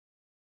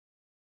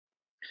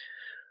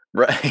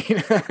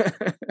 Right.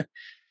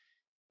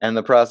 And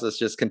the process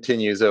just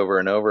continues over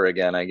and over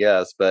again, I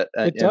guess. But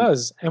It and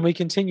does. And we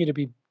continue to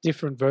be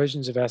different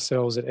versions of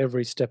ourselves at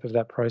every step of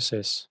that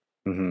process.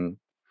 mhm.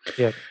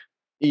 Yeah.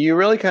 You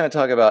really kind of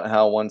talk about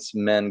how once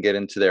men get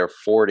into their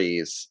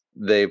 40s,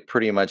 they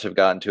pretty much have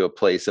gotten to a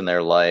place in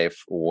their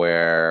life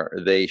where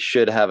they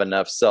should have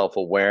enough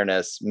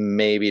self-awareness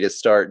maybe to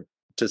start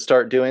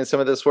doing some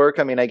of this work.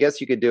 I mean, I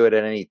guess you could do it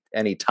at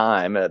any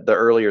time. The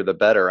earlier the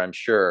better, I'm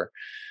sure.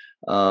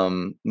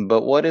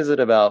 But what is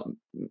it about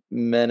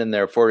men in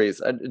their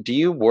 40s? Do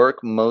you work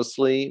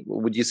mostly?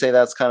 Would you say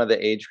that's kind of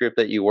the age group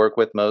that you work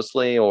with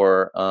mostly,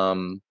 or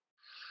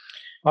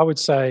I would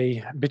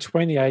say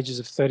between the ages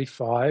of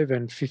 35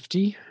 and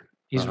 50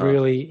 uh-huh,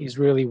 is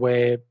really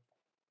where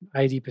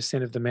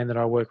 80% of the men that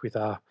I work with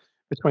are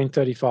between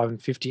 35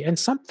 and 50. And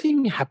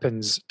something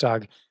happens,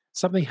 Doug.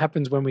 Something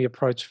happens when we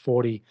approach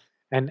 40,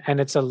 and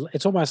it's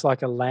almost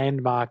like a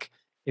landmark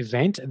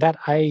event. That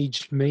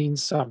age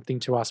means something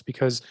to us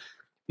because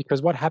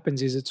what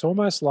happens is it's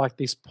almost like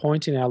this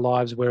point in our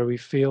lives where we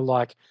feel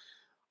like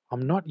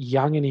I'm not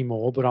young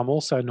anymore, but I'm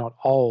also not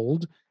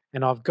old.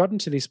 And I've gotten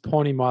to this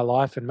point in my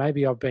life, and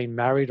maybe I've been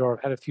married or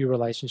I've had a few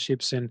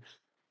relationships, and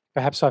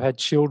perhaps I've had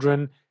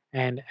children,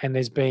 and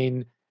there's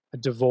been a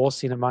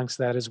divorce in amongst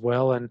that as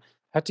well, and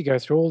had to go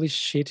through all this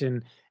shit,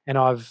 and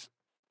I've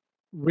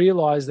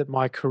realized that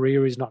my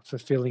career is not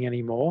fulfilling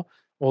anymore,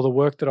 or the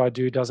work that I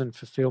do doesn't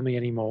fulfill me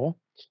anymore,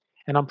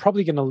 and I'm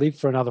probably going to live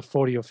for another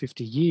 40 or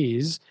 50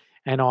 years,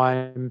 and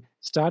I'm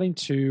starting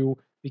to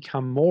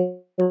become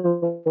more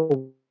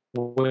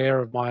aware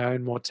of my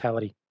own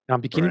mortality. And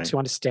I'm beginning right, to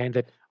understand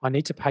that I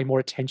need to pay more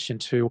attention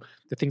to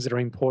the things that are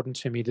important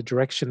to me, the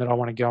direction that I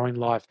want to go in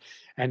life,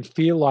 and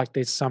feel like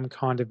there's some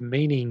kind of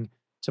meaning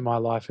to my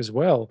life as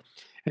well.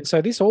 And so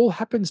this all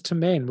happens to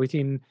men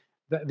within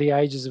the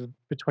ages of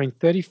between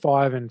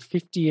 35 and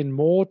 50, and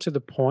more to the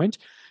point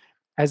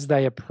as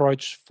they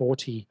approach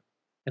 40.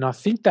 And I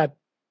think that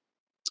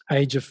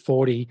age of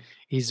 40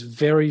 is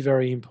very,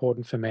 very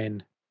important for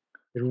men.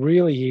 It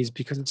really is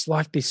because it's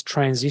like this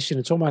transition.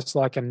 It's almost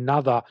like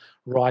another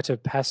rite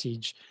of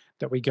passage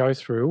that we go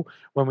through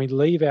when we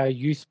leave our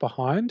youth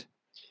behind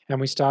and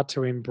we start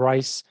to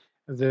embrace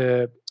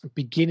the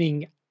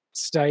beginning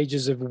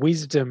stages of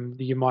wisdom,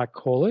 you might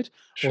call it,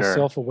 or sure.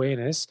 self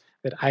awareness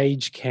that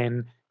age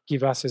can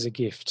give us as a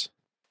gift.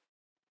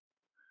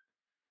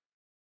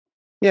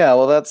 Yeah,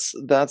 well, that's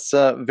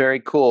very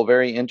cool,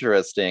 very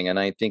interesting, and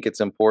I think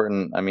it's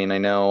important. I mean, I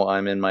know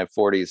I'm in my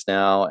 40s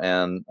now,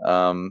 and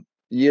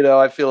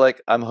I feel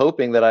like I'm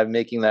hoping that I'm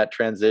making that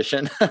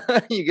transition.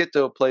 You get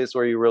to a place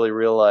where you really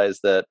realize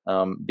that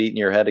beating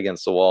your head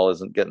against the wall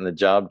isn't getting the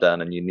job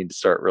done, and you need to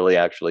start really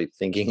actually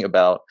thinking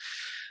about,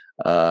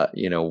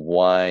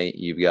 why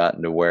you've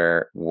gotten to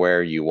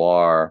where you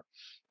are.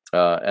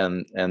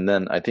 And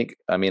then I think,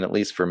 I mean, at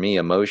least for me,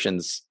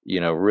 emotions,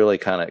 really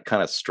kind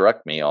of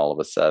struck me all of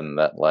a sudden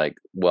that, like,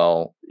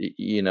 well,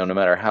 no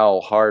matter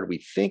how hard we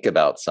think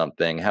about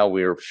something, how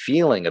we're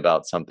feeling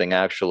about something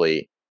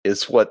actually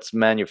is what's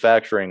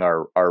manufacturing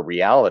our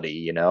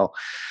reality,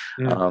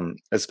 Mm,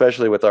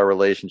 especially with our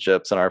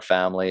relationships and our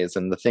families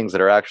and the things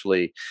that are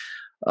actually,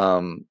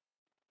 um,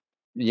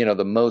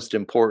 the most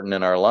important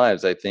in our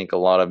lives. I think a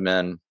lot of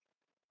men,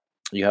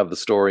 you have the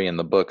story in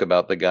the book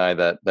about the guy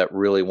that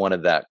really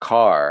wanted that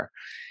car,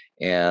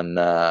 and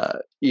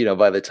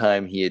by the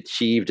time he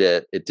achieved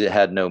it,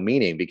 had no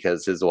meaning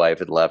because his wife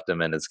had left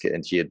him and his kid,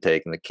 and she had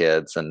taken the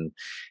kids, and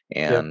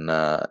yep.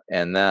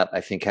 that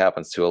I think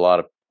happens to a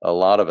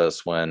lot of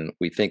us when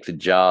we think the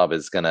job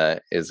is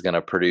gonna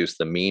produce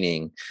the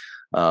meaning,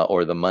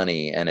 or the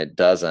money, and it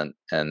doesn't,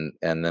 and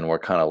then we're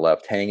kind of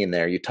left hanging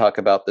there. You talk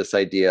about this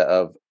idea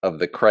of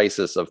the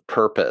crisis of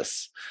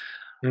purpose.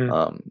 Mm.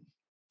 um,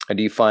 and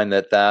do you find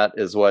that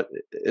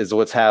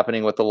what's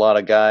happening with a lot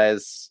of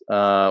guys?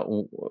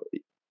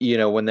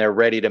 When they're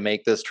ready to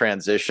make this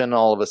transition,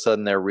 all of a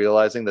sudden they're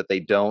realizing that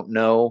they don't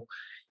know,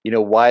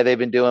 why they've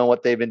been doing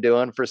what they've been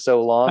doing for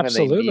so long, and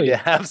they need to Absolutely.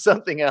 have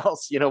something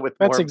else, with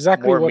That's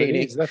exactly more what it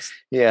meaning. is. That's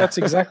Yeah. that's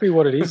exactly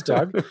what it is,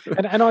 Doug.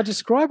 And I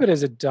describe it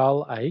as a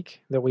dull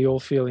ache that we all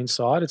feel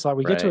inside. It's like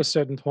we get to a Right.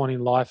 certain point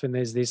in life and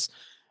there's this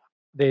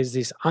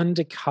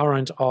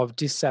undercurrent of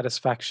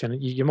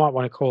dissatisfaction. You might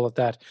want to call it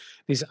that.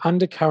 This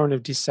undercurrent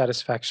of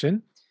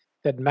dissatisfaction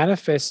that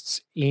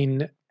manifests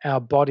in our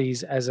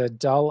bodies as a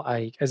dull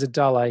ache,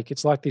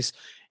 It's like this,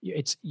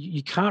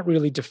 you can't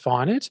really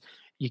define it.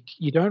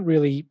 You don't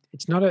really,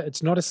 it's not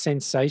a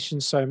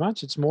sensation so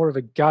much. It's more of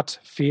a gut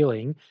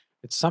feeling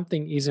that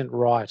something isn't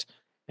right.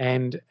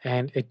 And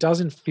this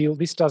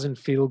doesn't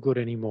feel good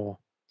anymore.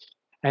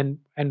 And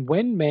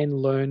when men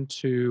learn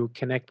to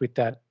connect with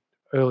that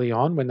early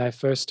on, when they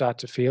first start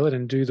to feel it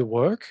and do the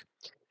work,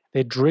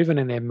 they're driven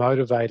and they're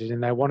motivated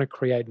and they want to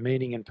create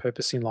meaning and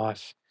purpose in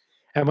life.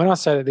 And when I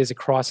say that there's a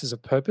crisis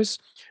of purpose,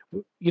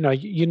 you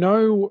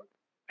know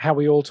how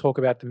we all talk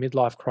about the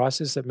midlife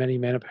crisis that many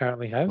men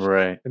apparently have,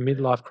 Right. the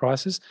midlife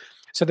crisis.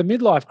 So the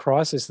midlife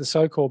crisis, the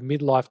so-called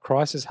midlife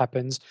crisis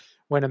happens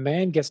when a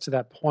man gets to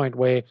that point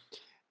where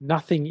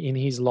nothing in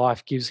his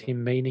life gives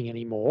him meaning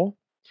anymore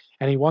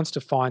and he wants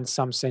to find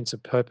some sense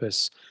of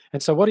purpose.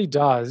 And so, what he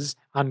does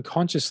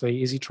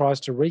unconsciously is he tries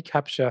to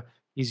recapture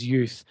his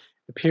youth,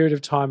 the period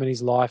of time in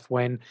his life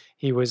when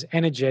he was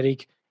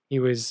energetic, he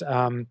was,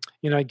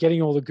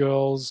 getting all the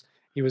girls,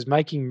 he was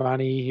making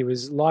money,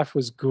 life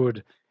was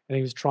good,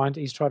 and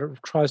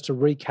tries to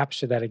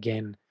recapture that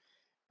again.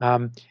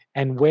 Um,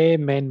 and where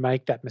men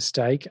make that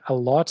mistake a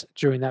lot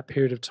during that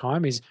period of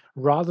time is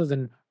rather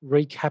than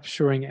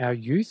recapturing our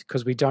youth,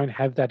 because we don't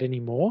have that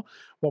anymore,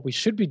 what we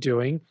should be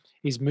doing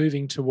is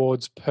moving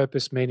towards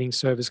purpose, meaning,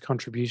 service,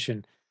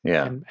 contribution,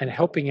 Yeah. and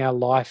helping our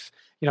life,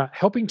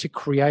 helping to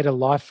create a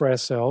life for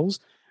ourselves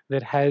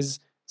that has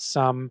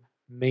some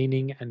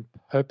meaning and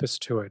purpose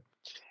to it.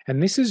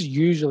 And this is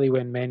usually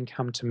when men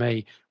come to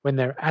me, when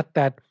they're at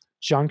that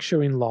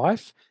juncture in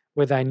life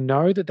where they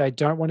know that they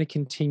don't want to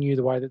continue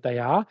the way that they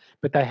are,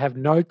 but they have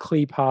no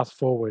clear path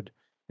forward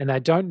and they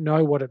don't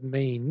know what it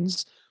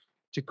means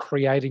to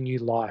create a new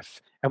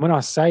life. And when I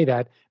say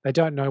that, they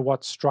don't know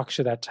what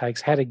structure that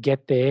takes, how to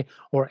get there,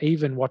 or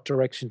even what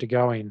direction to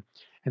go in.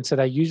 And so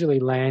they usually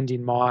land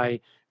in my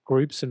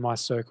groups and my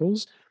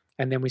circles.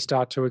 And then we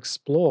start to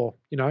explore,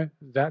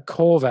 that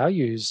core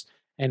values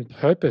and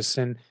purpose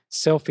and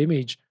self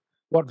image.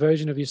 What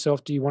version of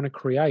yourself do you want to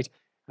create?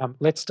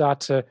 Let's start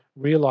to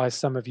realize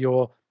some of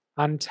your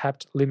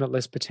untapped,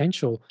 limitless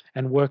potential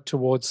and work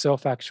towards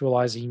self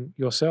actualizing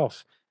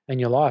yourself and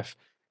your life.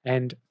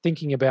 And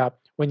thinking about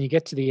when you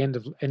get to the end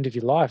of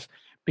your life,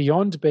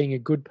 beyond being a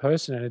good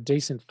person and a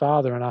decent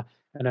father and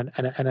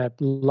a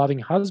loving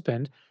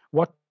husband,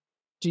 what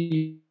do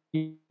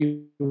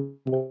you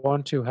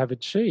want to have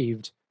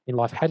achieved in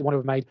life? How do you want to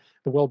have made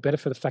the world better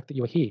for the fact that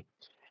you are here?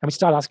 And we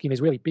start asking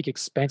these really big,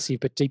 expansive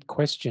but deep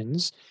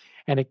questions,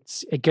 and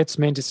it gets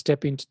men to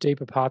step into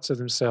deeper parts of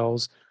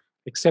themselves,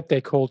 accept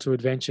their call to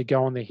adventure,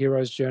 go on their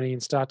hero's journey,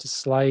 and start to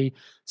slay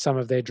some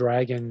of their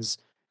dragons,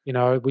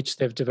 which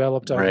they've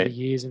developed over the Right.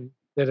 years and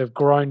that have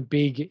grown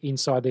big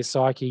inside their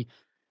psyche.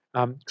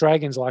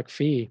 Dragons like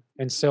fear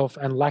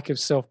and lack of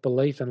self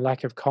belief and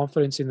lack of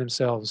confidence in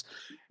themselves,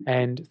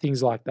 and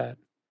things like that.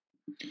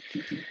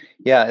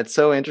 Yeah, it's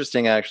so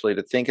interesting actually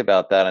to think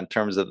about that in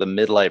terms of the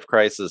midlife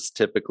crisis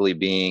typically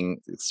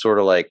being sort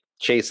of like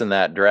chasing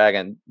that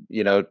dragon,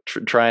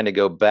 trying to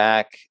go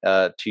back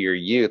to your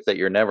youth that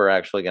you're never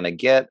actually going to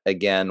get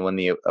again, when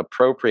the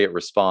appropriate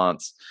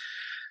response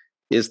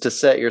is to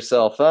set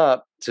yourself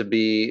up to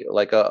be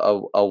like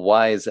a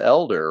wise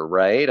elder,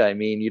 right? I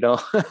mean,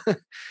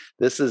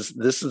 this is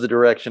the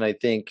direction I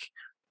think,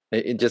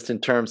 just in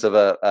terms of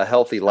a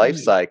healthy life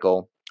Totally.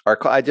 cycle.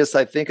 I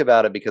think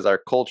about it because our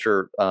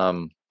culture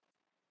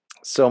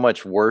so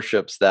much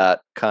worships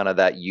that kind of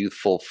that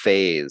youthful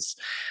phase,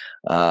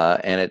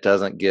 and it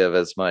doesn't give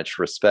as much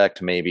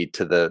respect maybe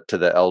to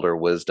the elder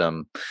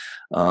wisdom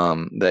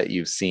that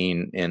you've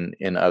seen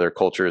in other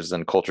cultures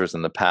and cultures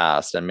in the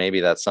past. And maybe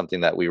that's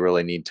something that we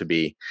really need to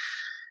be.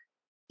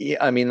 Yeah,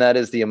 I mean, that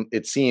is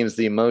it seems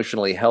the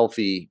emotionally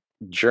healthy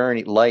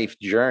life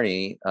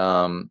journey,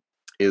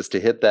 is to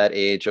hit that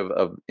age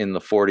of in the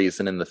 40s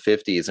and in the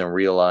 50s and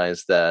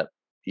realize that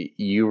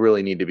you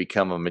really need to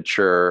become a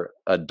mature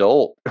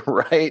adult,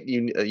 right?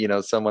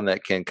 Someone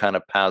that can kind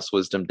of pass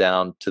wisdom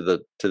down to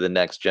the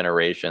next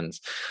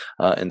generations,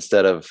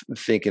 instead of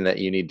thinking that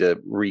you need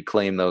to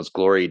reclaim those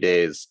glory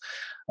days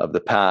of the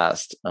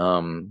past.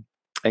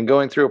 And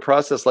going through a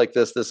process like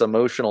this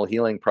emotional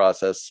healing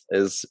process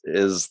is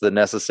the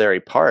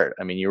necessary part.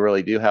 I mean, you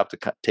really do have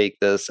to take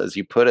this, as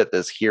you put it,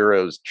 this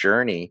hero's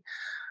journey.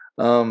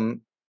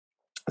 um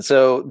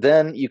so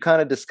then you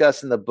kind of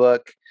discuss in the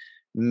book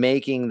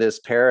making this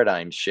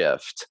paradigm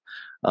shift,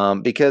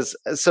 because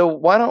so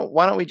why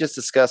don't we just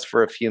discuss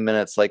for a few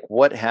minutes, like,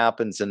 what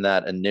happens in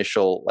that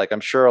initial, like, I'm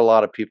sure a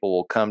lot of people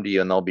will come to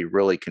you and they'll be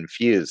really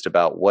confused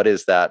about what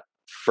is that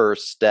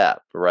first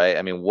step, right?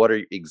 I mean,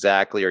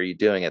 exactly are you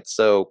doing? It's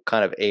so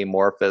kind of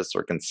amorphous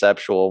or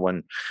conceptual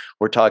when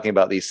we're talking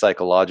about these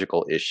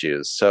psychological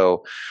issues.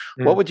 So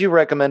what would you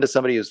recommend to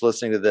somebody who's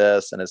listening to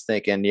this and is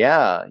thinking,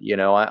 yeah,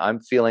 I'm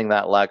feeling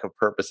that lack of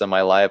purpose in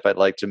my life. I'd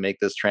like to make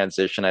this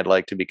transition. I'd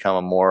like to become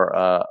a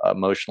more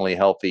emotionally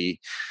healthy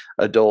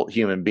adult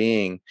human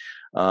being.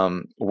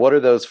 What are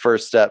those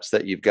first steps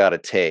that you've got to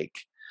take?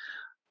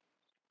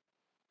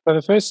 So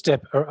the first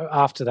step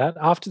after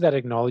that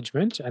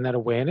acknowledgement and that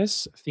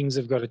awareness, things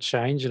have got to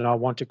change, and I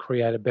want to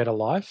create a better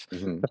life.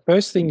 Hmm. The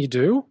first thing you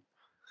do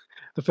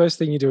The first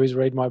thing you do is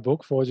read my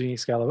book, Forging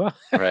Excalibur.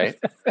 Right.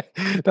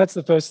 That's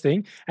the first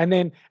thing, and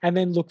then and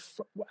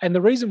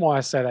the reason why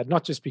I say that,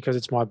 not just because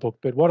it's my book,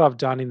 but what I've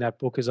done in that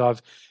book is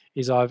I've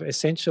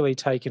essentially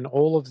taken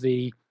all of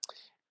the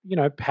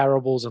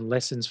parables and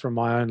lessons from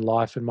my own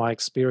life and my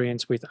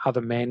experience with other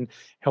men,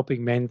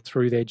 helping men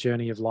through their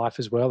journey of life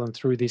as well, and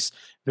through this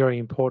very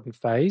important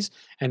phase,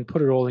 and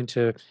put it all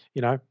into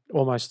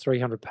almost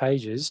 300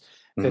 pages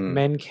that Hmm.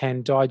 men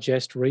can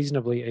digest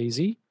reasonably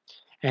easy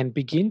and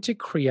begin to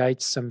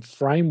create some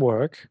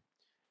framework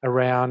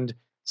around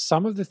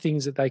some of the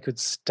things that they could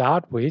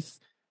start with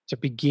to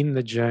begin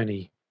the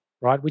journey,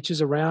 right? Which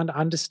is around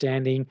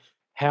understanding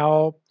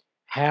how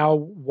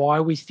why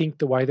we think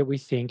the way that we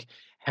think,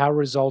 how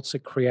results are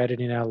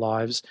created in our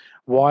lives,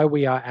 why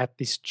we are at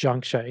this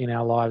juncture in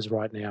our lives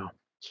right now.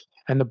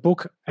 And the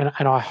book, and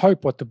I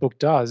hope what the book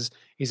does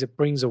is it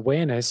brings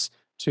awareness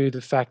to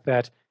the fact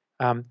that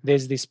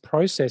there's this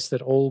process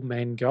that all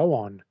men go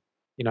on,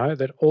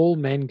 that all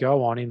men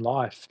go on in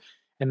life.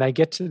 And they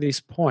get to this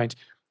point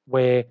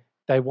where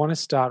they want to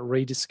start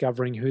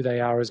rediscovering who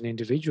they are as an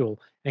individual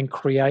and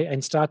create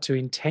and start to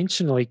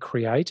intentionally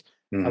create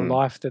a Hmm.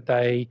 life that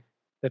they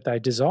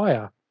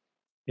desire,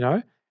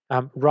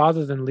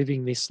 rather than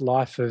living this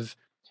life of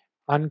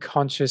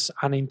unconscious,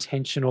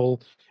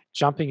 unintentional,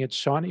 jumping at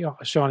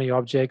shiny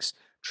objects,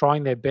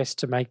 trying their best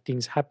to make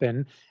things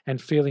happen,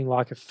 and feeling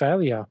like a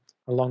failure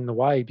along the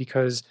way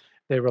because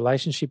their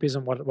relationship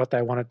isn't what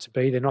they want it to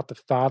be. They're not the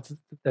father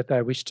that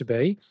they wish to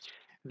be.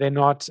 They're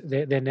now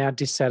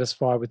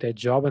dissatisfied with their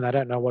job and they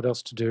don't know what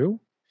else to do.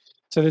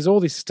 So there's all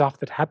this stuff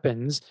that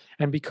happens,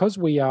 and because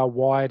we are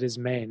wired as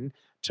men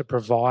to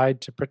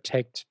provide, to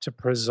protect, to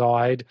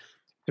preside,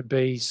 to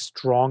be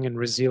strong and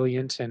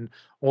resilient and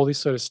all this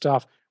sort of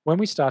stuff, when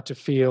we start to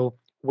feel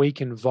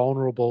weak and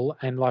vulnerable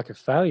and like a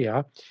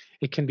failure,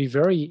 it can be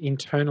very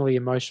internally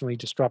emotionally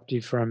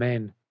disruptive for a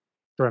man.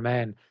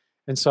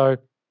 And so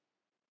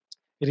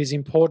it is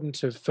important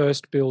to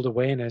first build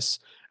awareness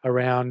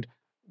around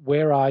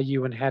where are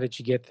you and how did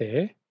you get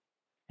there,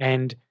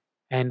 and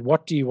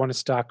what do you want to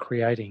start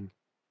creating.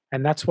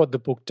 And that's what the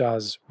book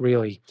does,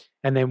 really.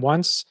 And then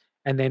once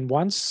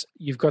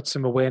you've got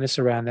some awareness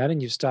around that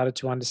and you've started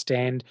to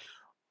understand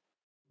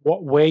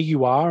where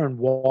you are and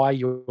why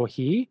you're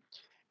here,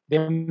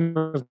 then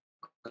we've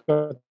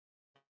got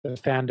the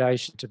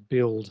foundation to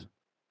build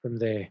from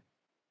there.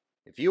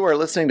 If you are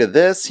listening to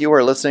this, you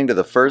are listening to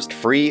the first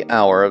free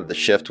hour of The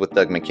Shift with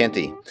Doug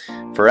McKenty.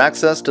 For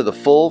access to the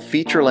full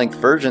feature-length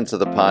versions of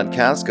the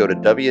podcast, go to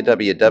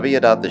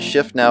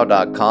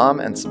www.theshiftnow.com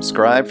and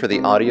subscribe for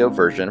the audio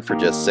version for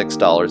just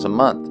 $6 a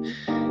month.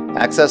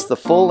 Access the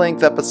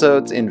full-length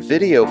episodes in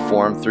video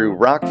form through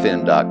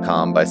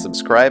rockfin.com by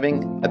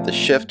subscribing at the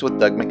Shift with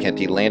Doug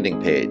McKenty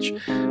landing page.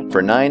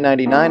 For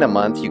 $9.99 a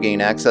month, you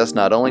gain access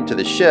not only to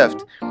The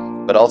Shift,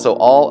 but also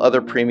all other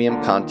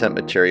premium content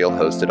material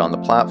hosted on the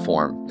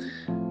platform.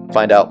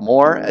 Find out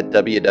more at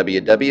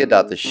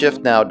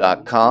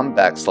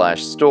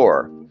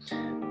www.theshiftnow.com/store.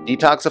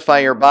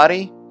 Detoxify your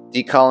body,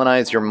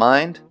 decolonize your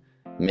mind,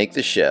 make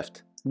the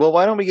shift. Well,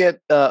 why don't we get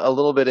a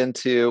little bit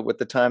into, with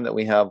the time that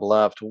we have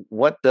left,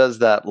 what does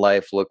that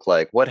life look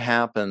like? What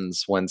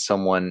happens when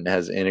someone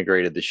has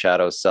integrated the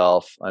shadow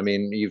self? I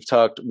mean, we've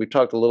talked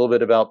a little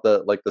bit about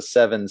the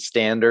 7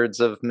 standards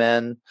of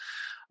men.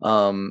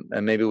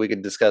 And maybe we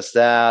could discuss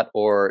that,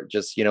 or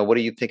just, what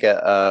do you think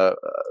a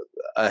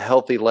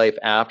healthy life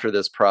after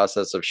this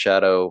process of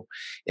shadow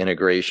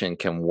integration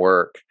can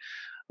work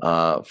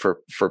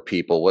for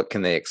people? What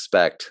can they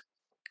expect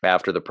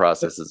after the That,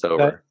 process is that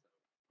over?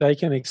 they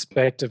can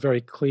expect a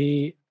very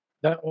clear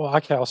that well,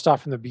 okay, I'll start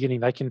from the beginning.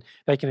 They can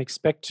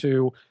expect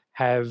to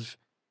have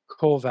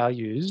core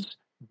values,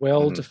 Hmm.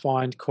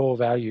 well-defined core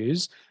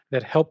values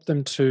that help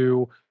them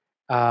to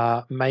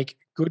make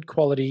good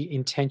quality,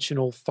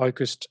 intentional,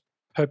 focused,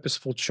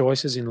 purposeful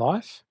choices in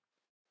life.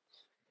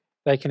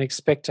 They can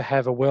expect to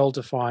have a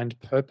well-defined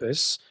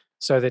purpose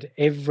so that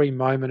every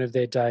moment of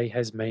their day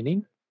has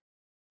meaning.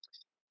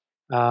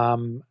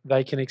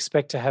 They can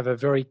expect to have a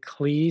very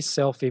clear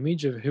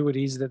self-image of who it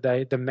is that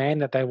the man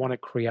that they want to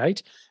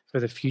create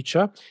for the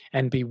future,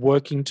 and be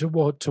working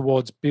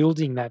towards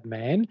building that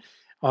man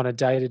on a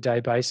day-to-day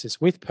basis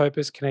with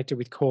purpose, connected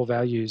with core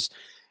values.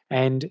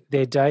 And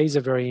their days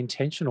are very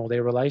intentional.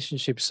 Their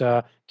relationships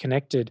are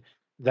connected.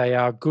 They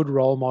are good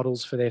role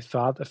models for their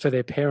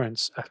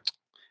parents.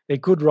 They're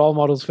good role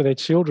models for their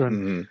children.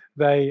 Hmm.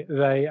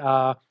 They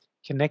are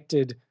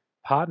connected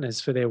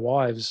partners for their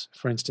wives,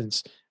 for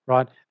instance,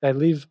 right? They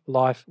live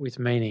life with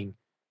meaning.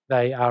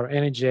 They are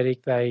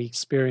energetic. They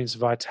experience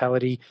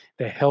vitality.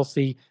 They're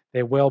healthy.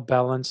 They're well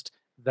balanced.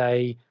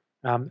 They,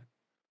 um,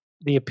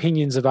 the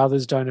opinions of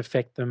others don't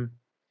affect them.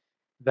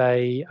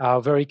 They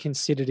are very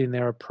considered in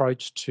their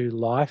approach to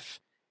life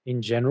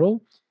in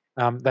general.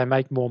 They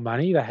make more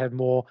money. They have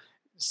more.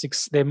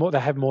 They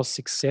have more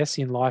success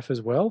in life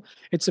as well.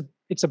 It's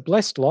a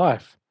blessed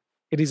life.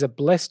 It is a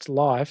blessed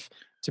life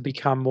to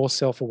become more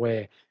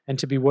self-aware and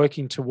to be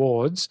working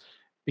towards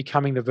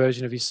becoming the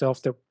version of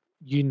yourself that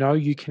you know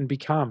you can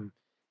become,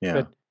 Yeah.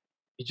 but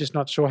you're just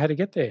not sure how to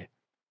get there.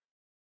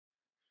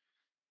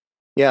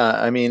 Yeah,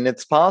 I mean,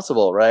 it's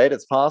possible, right?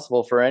 It's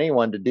possible for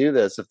anyone to do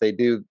this if they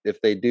do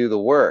the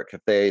work,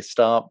 if they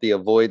stop the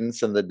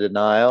avoidance and the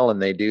denial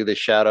and they do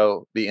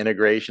the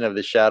integration of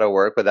the shadow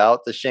work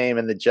without the shame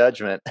and the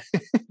judgment.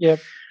 Yep,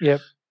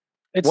 yep.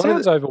 It One of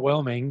sounds the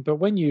overwhelming, but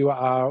when you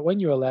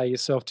allow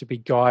yourself to be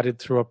guided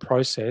through a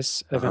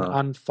process of an uh-huh.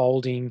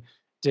 unfolding,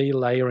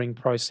 delayering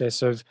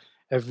process of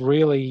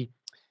really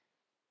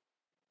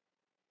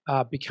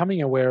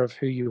becoming aware of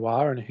who you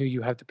are and who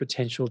you have the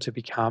potential to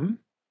become,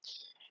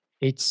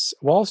 it's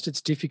whilst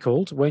it's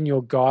difficult when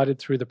you're guided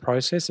through the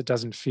process, it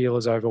doesn't feel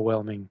as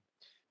overwhelming.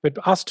 But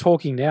us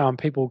talking now and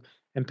people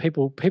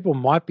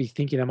might be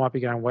thinking, they might be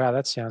going, "Wow,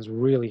 that sounds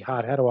really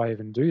hard. How do I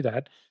even do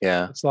that?"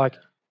 Yeah. It's like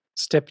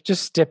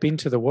step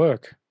into the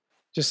work.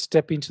 Just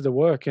step into the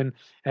work. And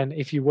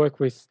if you work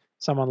with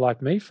someone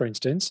like me, for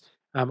instance,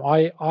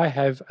 I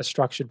have a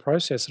structured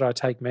process that I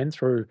take men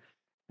through,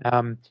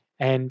 um,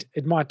 and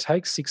it might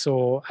take 6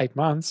 or 8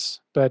 months,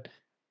 but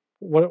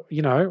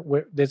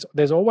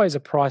there's always a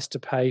price to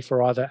pay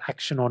for either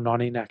action or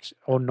non-inaction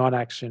or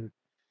non-action.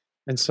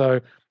 And so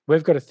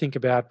we've got to think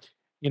about,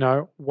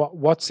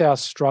 what's our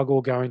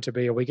struggle going to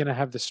be? Are we going to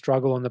have the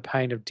struggle and the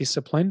pain of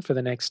discipline for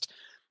the next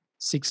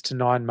 6 to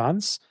 9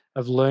 months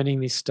of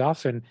learning this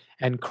stuff and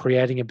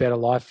creating a better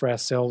life for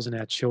ourselves and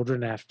our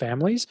children and our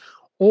families?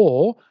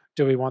 Or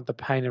do we want the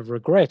pain of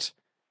regret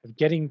of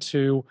getting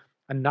to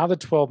another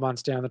 12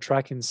 months down the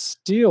track and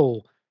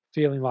still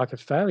feeling like a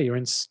failure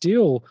and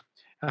still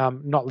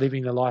not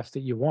living the life that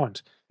you want?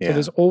 So Yeah.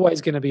 there's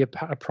always going to be a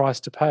price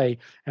to pay,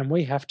 and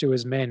we have to,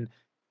 as men,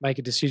 make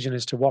a decision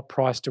as to what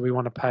price do we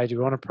want to pay. Do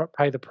we want to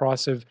pay the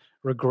price of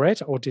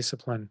regret or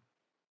discipline?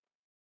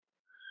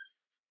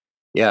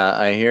 Yeah,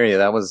 I hear you.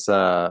 That was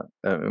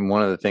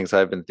one of the things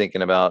I've been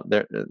thinking about.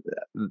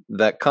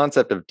 That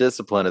concept of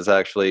discipline is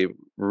actually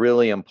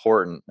really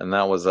important, and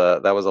that was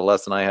a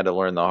lesson I had to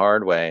learn the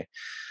hard way.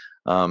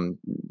 Um,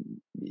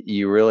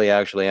 you really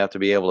actually have to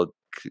be able to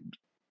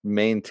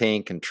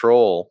maintain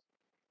control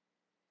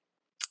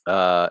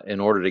in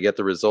order to get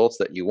the results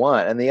that you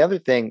want. And the other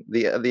thing,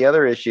 the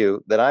other issue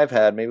that I've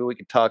had, maybe we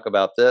could talk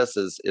about this,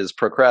 is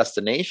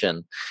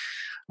procrastination.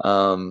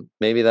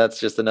 Maybe that's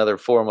just another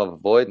form of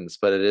avoidance,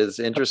 but it is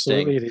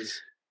interesting, Absolutely, it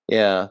is.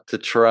 yeah, to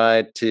try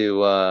i-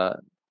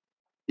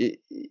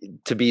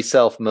 to be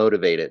self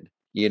motivated.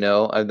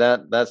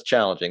 That's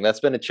challenging. That's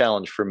been a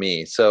challenge for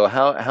me. So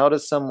how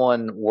does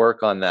someone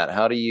work on that?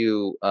 How do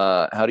you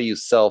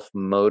self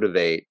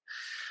motivate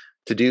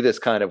to do this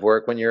kind of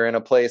work when you're in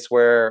a place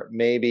where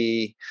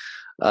maybe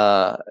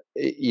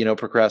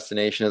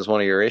procrastination is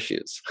one of your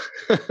issues?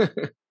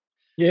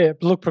 Yeah,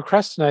 but look,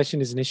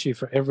 procrastination is an issue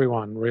for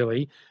everyone,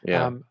 really,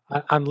 Yeah.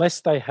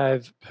 unless they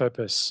have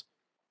purpose.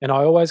 And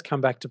I always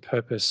come back to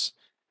purpose,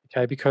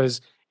 okay?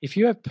 Because if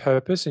you have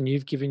purpose and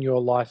you've given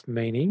your life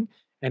meaning,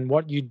 and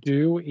what you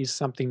do is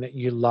something that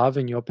you love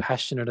and you're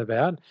passionate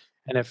about,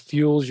 and it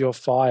fuels your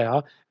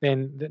fire,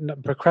 then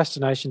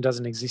procrastination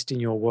doesn't exist in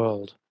your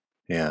world,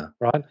 Yeah.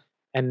 right?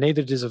 And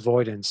neither does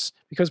avoidance,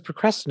 because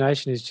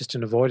procrastination is just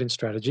an avoidance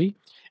strategy.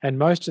 And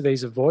most of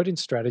these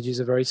avoidance strategies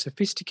are very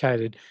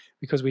sophisticated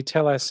because we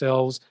tell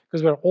ourselves,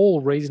 because we're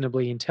all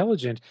reasonably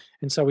intelligent.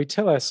 And so we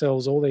tell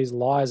ourselves all these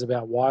lies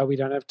about why we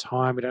don't have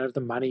time, we don't have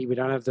the money, we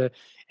don't have the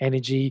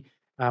energy,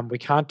 we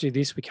can't do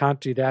this, we can't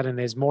do that, and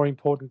there's more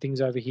important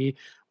things over here.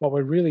 What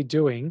we're really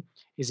doing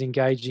is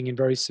engaging in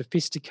very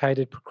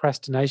sophisticated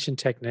procrastination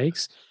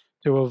techniques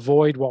to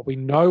avoid what we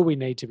know we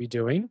need to be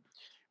doing,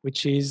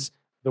 which is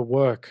the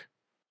work,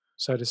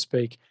 so to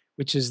speak,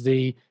 which is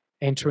the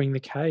entering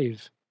the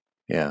cave,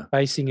 Yeah.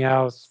 facing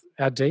our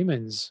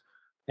demons,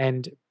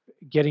 and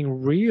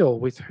getting real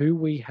with who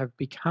we have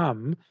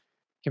become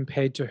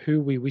compared to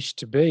who we wish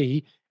to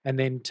be, and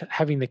then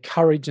having the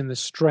courage and the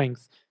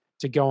strength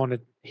to go on a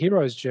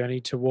hero's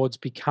journey towards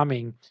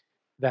becoming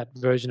that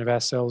version of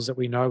ourselves that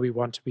we know we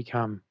want to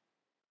become.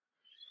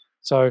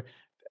 So,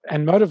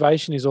 and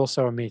motivation is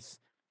also a myth.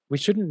 We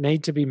shouldn't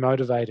need to be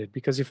motivated,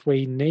 because if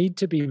we need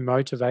to be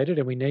motivated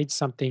and we need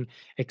something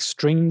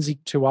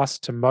extrinsic to us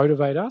to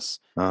motivate us,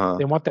 Uh-huh.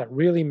 then what that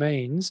really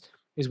means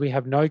is we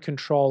have no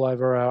control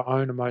over our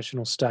own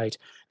emotional state,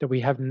 that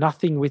we have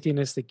nothing within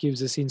us that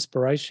gives us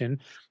inspiration,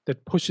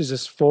 that pushes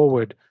us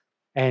forward.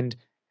 And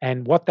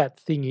what that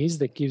thing is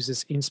that gives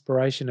us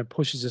inspiration and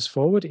pushes us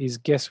forward is,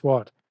 guess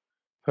what?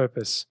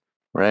 Purpose.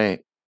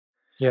 Right.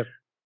 Yep.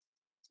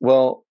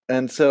 Well,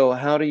 And so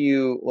how do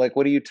you like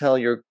what do you tell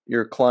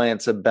your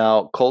clients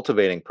about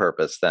cultivating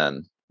purpose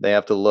then? They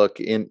have to look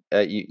in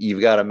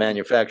you've got to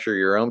manufacture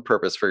your own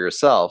purpose for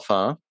yourself,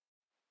 huh?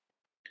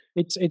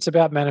 It's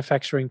about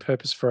manufacturing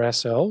purpose for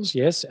ourselves,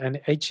 yes,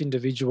 and each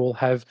individual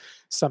have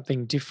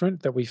something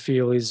different that we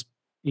feel is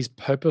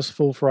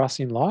purposeful for us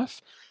in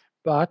life,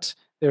 but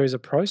there is a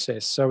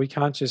process. So we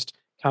can't just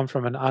come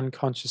from an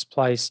unconscious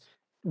place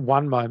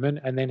one moment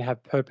and then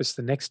have purpose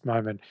the next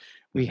moment.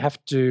 We Mhm.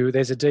 have to.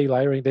 There's a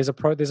delayering.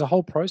 There's a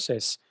whole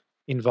process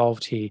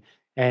involved here,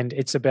 and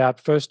it's about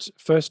first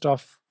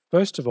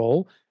of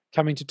all,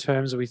 coming to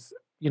terms with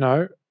you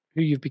know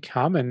who you've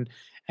become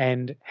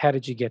and how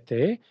did you get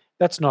there.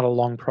 That's not a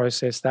long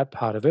process, that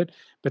part of it,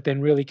 but then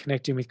really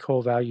connecting with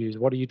core values.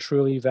 What do you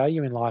truly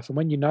value in life? And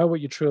when you know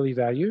what you truly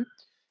value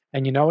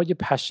and you know what you're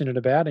passionate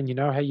about and you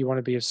know how you want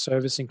to be of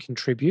service and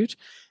contribute,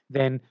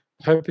 then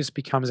purpose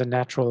becomes a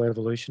natural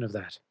evolution of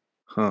that.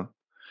 Huh.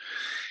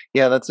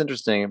 Yeah, that's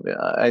interesting.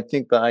 I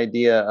think the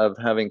idea of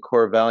having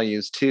core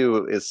values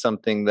too is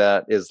something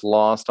that is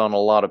lost on a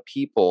lot of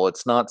people.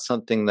 It's not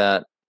something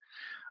that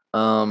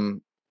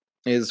um,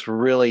 is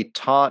really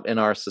taught in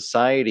our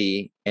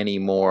society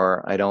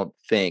anymore. I don't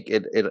think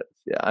it.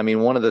 I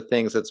mean, one of the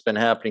things that's been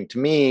happening to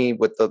me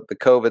with the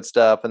COVID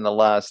stuff in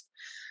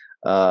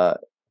uh,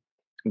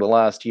 the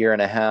last year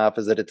and a half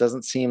is that it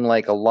doesn't seem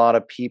like a lot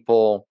of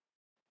people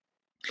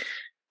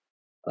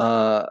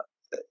uh,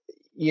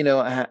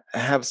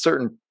 have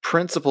certain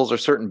principles or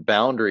certain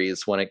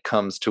boundaries when it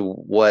comes to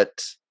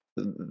what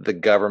the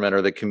government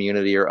or the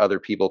community or other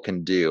people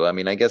can do. I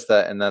mean, I guess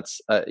that, and that's,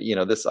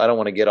 this. I don't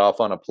want to get off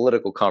on a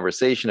political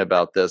conversation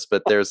about this,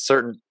 but there's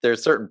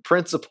certain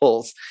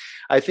principles.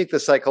 I think the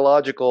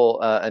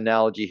psychological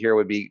analogy here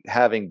would be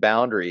having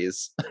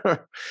boundaries,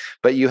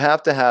 but you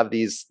have to have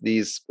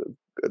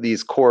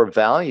these core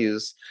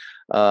values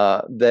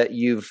that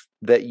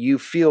you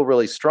feel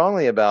really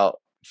strongly about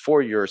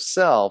for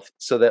yourself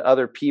so that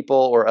other people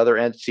or other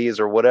entities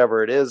or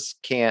whatever it is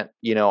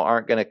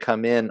aren't going to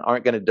come in,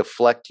 aren't going to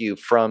deflect you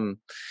from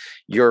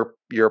your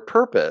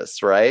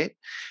purpose, right?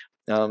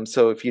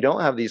 So if you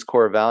don't have these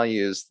core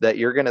values that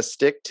you're going to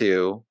stick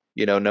to,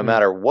 no Mm.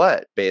 matter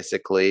what,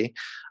 basically,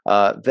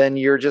 then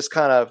you're just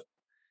kind of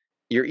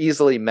you're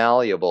easily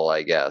malleable,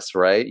 I guess,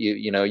 right? You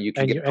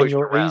can And get pushed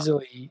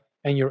around.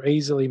 you're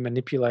easily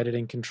manipulated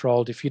and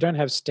controlled if you don't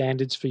have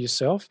standards for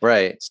yourself,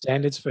 Right.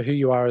 standards for who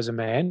you are as a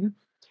man.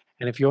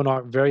 And if you're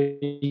not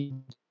very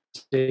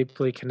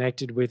deeply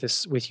connected with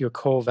with your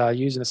core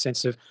values in a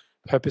sense of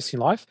purpose in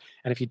life,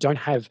 and if you don't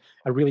have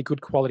a really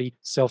good quality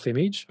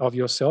self-image of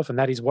yourself, and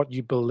that is what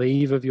you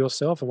believe of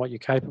yourself and what you're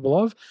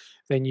capable of,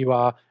 then you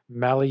are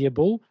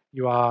malleable,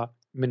 you are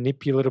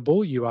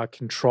manipulatable, you are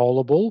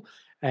controllable,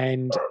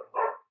 and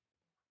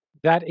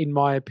that, in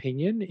my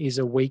opinion, is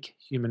a weak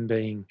human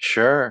being.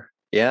 Sure.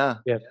 Yeah.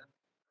 Yeah.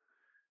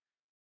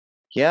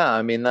 Yeah,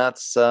 I mean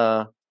that's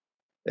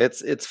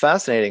it's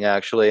fascinating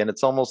actually, and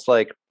it's almost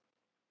like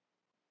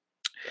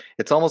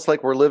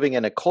we're living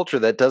in a culture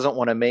that doesn't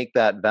want to make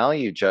that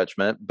value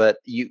judgment, but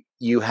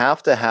you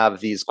have to have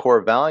these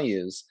core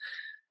values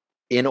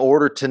in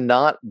order to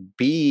not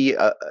be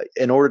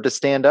in order to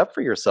stand up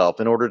for yourself,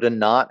 in order to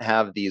not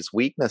have these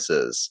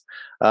weaknesses.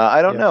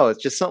 I don't Yeah. know,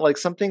 it's just not like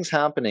something's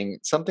happened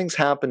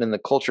in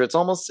the culture.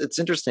 It's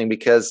interesting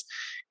because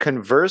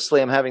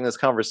conversely I'm having this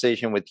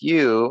conversation with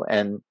you,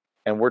 and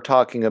we're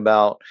talking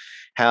about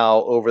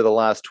how over the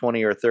last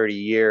 20 or 30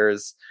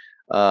 years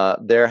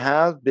there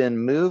have been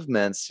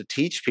movements to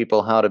teach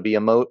people how to be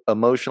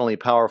emotionally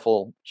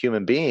powerful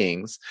human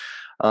beings.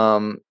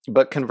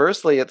 But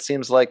conversely, it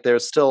seems like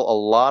there's still a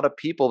lot of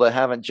people that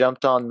haven't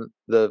jumped on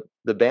the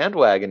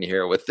bandwagon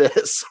here with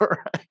this.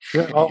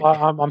 Yeah,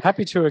 I'm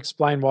happy to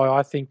explain why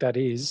I think that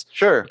is,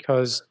 Sure.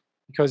 because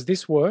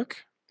this work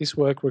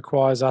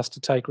requires us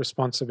to take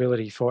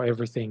responsibility for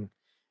everything,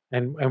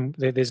 and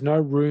there's no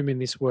room in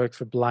this work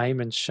for blame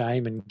and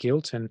shame and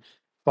guilt and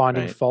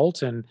finding Right.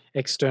 fault and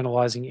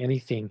externalizing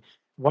anything.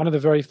 One of the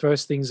very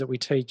first things that we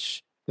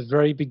teach, the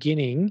very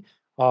beginning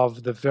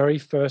of the very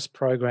first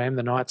program,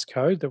 the Knights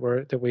Code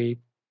that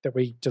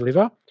we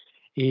deliver,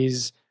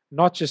 is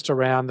not just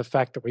around the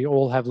fact that we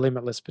all have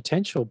limitless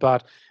potential,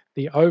 but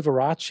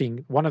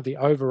one of the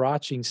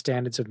overarching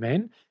standards of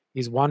men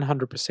is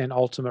 100%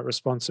 ultimate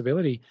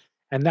responsibility.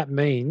 And that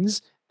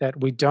means that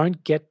we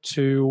don't get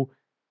to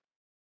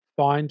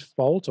find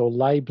fault or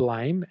lay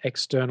blame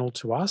external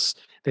to us.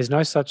 There's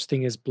no such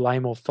thing as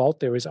blame or fault.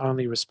 There is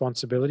only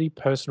responsibility,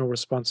 personal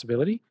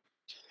responsibility.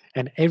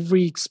 And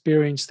every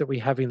experience that we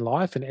have in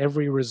life and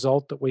every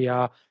result that we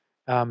are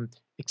um,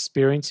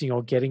 experiencing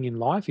or getting in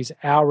life is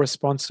our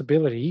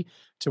responsibility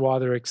to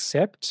either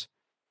accept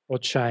or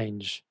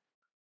change.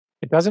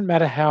 It doesn't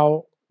matter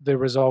how the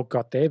result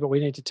got there, but we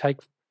need to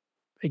take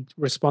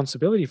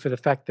responsibility for the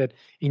fact that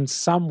in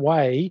some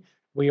way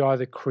we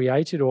either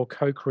created or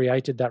co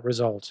created that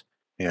result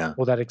Yeah.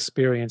 or that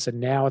experience. And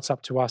now it's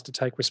up to us to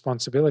take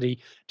responsibility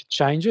to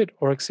change it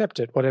or accept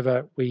it,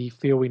 whatever we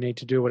feel we need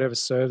to do, whatever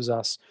serves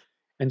us.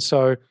 And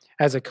so,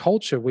 as a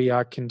culture, we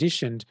are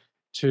conditioned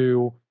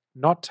to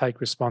not take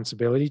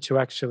responsibility, to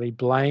actually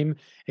blame,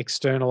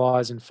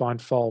 externalize, and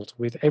find fault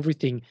with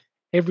everything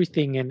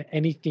and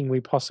anything we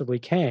possibly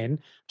can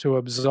to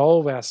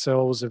absolve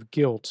ourselves of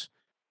guilt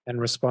and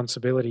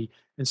responsibility.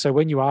 And so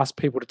when you ask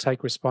people to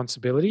take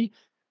responsibility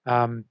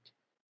um,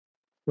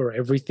 for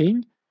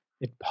everything,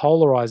 it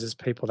polarizes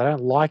people. They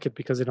don't like it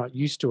because they're not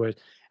used to it,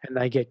 and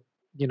they get,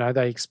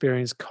 they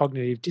experience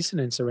cognitive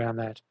dissonance around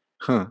that.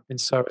 Huh. And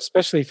so,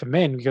 especially for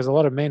men, because a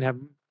lot of men have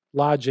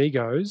large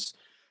egos,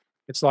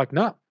 it's like,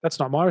 no, that's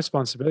not my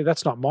responsibility.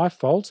 That's not my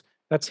fault.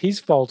 That's his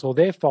fault or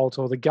their fault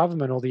or the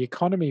government or the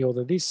economy or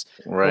the this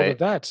or the Right.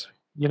 that,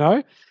 you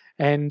know?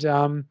 And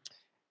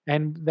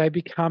and they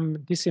become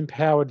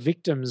disempowered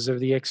victims of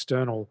the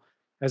external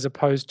as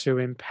opposed to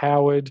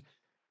empowered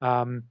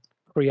um,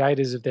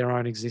 creators of their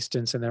own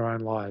existence and their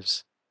own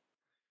lives.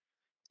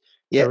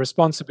 So Yeah.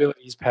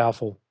 responsibility is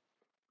powerful.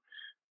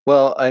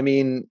 Well, I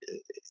mean,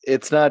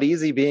 it's not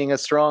easy being a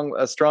strong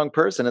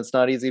person. It's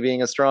not easy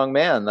being a strong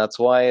man. That's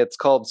why it's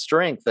called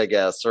strength, I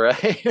guess,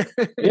 right?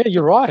 Yeah,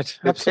 you're right.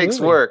 It takes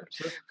Absolutely. work.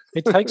 Absolutely.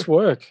 It takes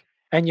work.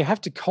 And you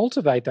have to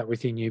cultivate that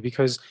within you,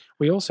 because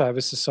we also have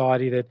a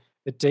society that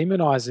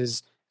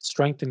demonizes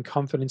strength and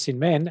confidence in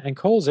men and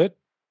calls it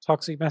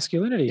toxic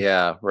masculinity.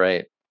 Yeah,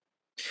 right.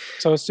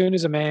 So as soon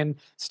as a man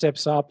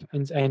steps up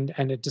and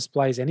it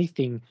displays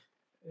anything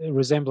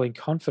resembling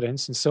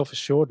confidence and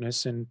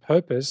self-assuredness and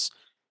purpose,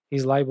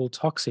 he's labeled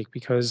toxic,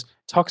 because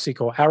toxic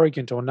or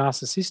arrogant or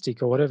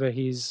narcissistic or whatever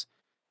he's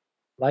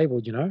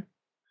labeled.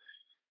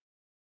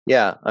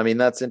 Yeah, I mean,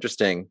 that's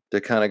interesting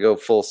to kind of go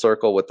full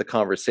circle with the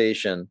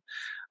conversation.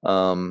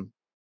 Um,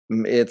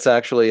 it's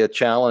actually a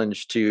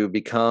challenge to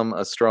become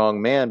a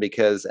strong man,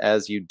 because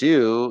as you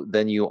do,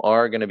 then you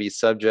are going to be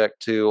subject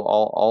to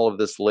all of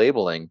this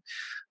labeling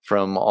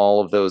from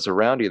all of those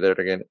around you that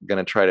are going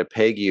to try to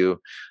peg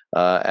you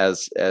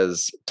as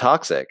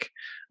toxic,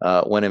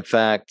 when in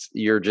fact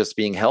you're just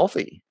being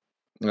healthy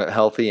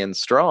and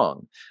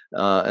strong.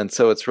 And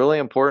so it's really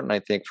important, I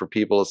think, for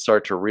people to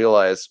start to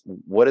realize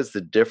what is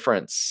the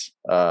difference.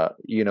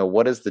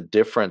 What is the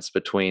difference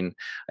between?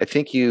 I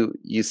think you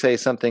say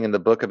something in the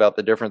book about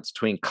the difference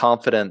between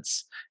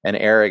confidence and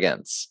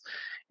arrogance,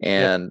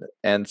 Yep.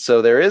 and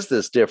so there is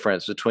this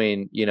difference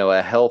between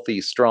a healthy,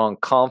 strong,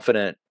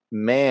 confident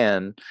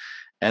man,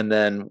 and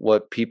then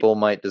what people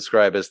might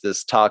describe as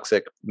this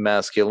toxic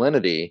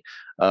masculinity,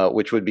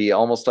 which would be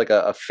almost like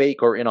a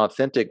fake or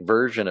inauthentic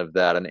version of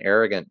that, an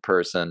arrogant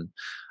person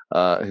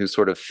who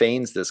sort of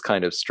feigns this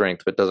kind of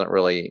strength but doesn't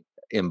really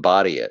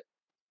embody it.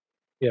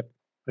 Yep.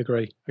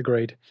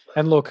 Agreed.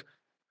 And look,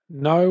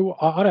 no,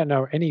 I don't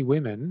know any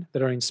women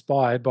that are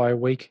inspired by a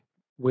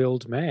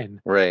weak-willed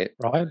man, Right.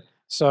 right?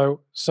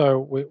 So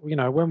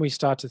when we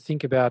start to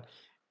think about,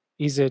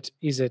 is it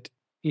is it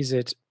is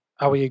it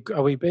are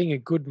we being a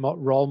good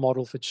role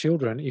model for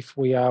children if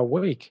we are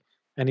weak,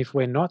 and if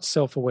we're not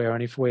self-aware,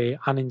 and if we're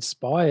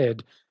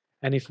uninspired,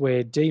 and if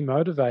we're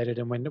demotivated,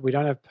 and when we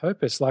don't have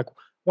purpose? Like,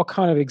 what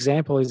kind of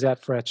example is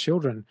that for our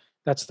children?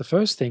 That's the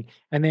first thing.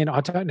 And then I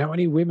don't know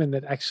any women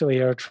that actually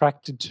are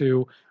attracted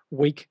to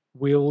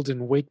weak-willed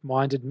and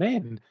weak-minded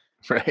men.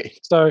 Right.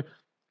 So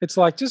it's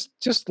like,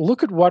 just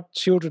look at what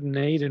children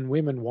need and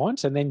women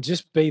want, and then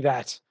just be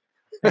that.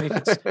 And if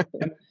it's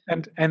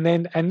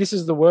and this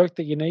is the work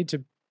that you need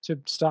to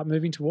start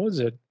moving towards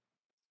it.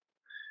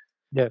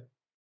 Yeah.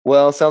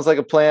 Well, sounds like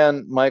a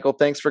plan, Michael.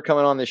 Thanks for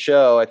coming on the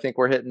show. I think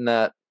we're hitting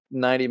that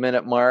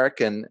 90-minute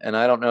mark, and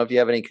I don't know if you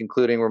have any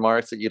concluding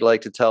remarks that you'd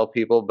like to tell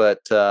people, but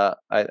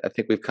I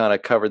think we've kind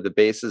of covered the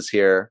bases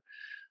here.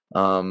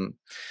 Um,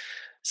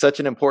 Such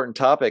an important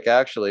topic,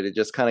 actually, to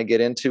just kind of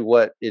get into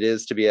what it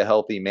is to be a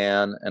healthy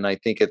man, and I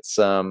think it's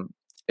a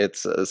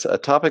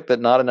topic that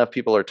not enough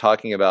people are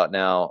talking about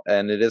now,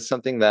 and it is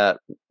something that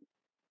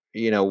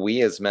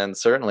we as men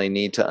certainly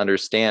need to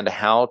understand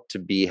how to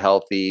be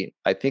healthy.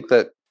 I think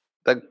that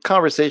the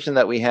conversation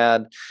that we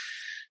had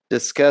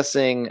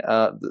discussing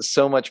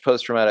so much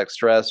post-traumatic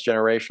stress,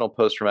 generational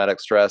post-traumatic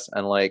stress,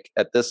 and like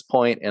at this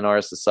point in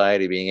our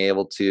society, being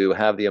able to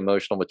have the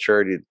emotional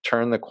maturity to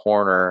turn the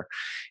corner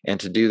and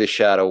to do the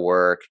shadow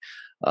work,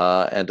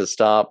 and to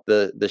stop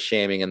the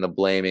shaming and the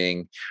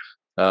blaming,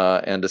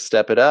 and to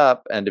step it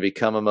up and to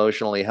become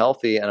emotionally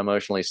healthy and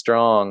emotionally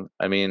strong.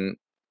 I mean,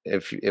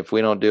 if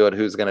we don't do it,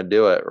 who's going to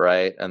do it,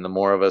 right? And the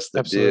more of us that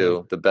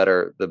Absolutely.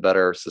 do, the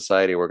better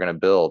society we're going to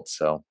build.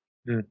 So,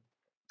 Mm.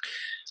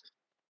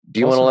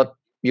 do Awesome.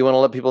 you want to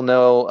let people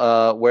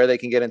know where they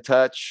can get in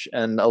touch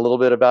and a little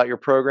bit about your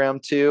program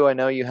too? I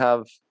know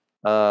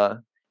uh,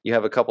 you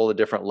have a couple of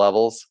different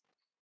levels.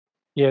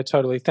 Yeah,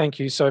 totally. Thank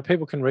you. So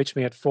people can reach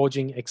me at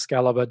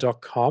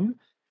forgingexcalibur.com.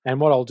 And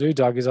what I'll do,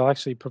 Doug, is I'll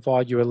actually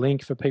provide you a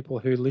link for people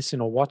who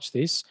listen or watch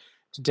this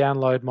to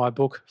download my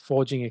book,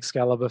 Forging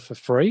Excalibur, for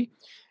free,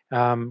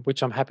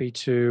 which I'm happy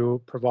to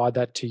provide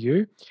that to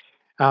you.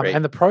 And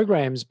Great. the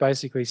programs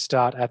basically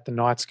start at the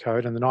Knights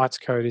Code, and the Knights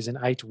Code is an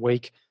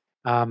 8-week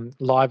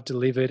live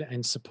delivered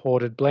and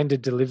supported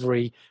blended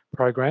delivery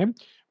program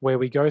where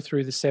we go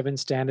through the 7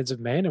 standards of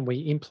men and we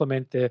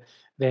implement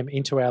them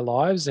into our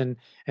lives and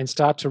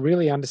start to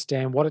really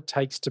understand what it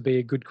takes to be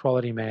a good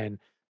quality man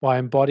by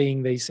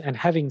embodying these and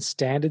having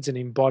standards and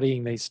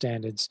embodying these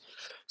standards.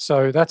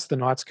 So that's the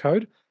Knight's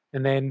Code.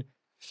 And then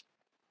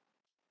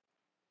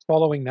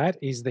following that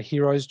is the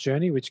hero's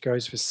journey, which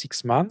goes for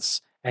 6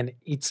 months. And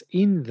it's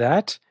in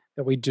that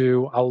we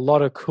do a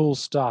lot of cool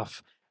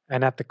stuff.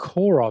 And at the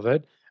core of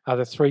it are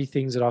the 3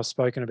 things that I've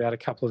spoken about a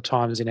couple of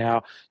times in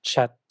our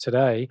chat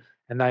today.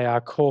 And they are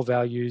core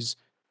values,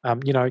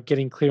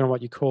 getting clear on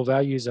what your core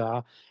values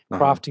are,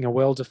 crafting a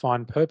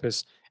well-defined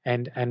purpose,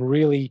 and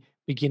really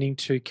beginning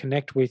to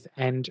connect with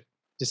and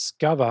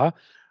discover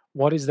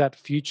what is that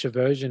future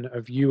version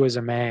of you as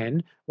a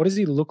man. What does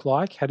he look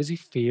like? How does he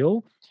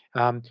feel?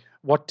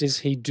 What does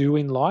he do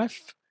in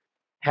life?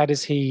 How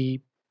does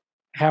he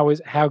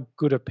how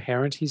good a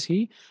parent is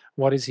he?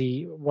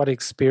 What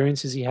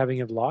experience is he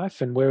having of life,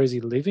 and where is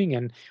he living?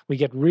 And we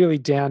get really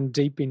down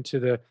deep into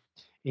the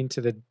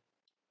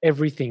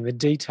everything, the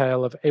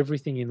detail of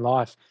everything in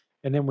life,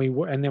 and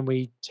then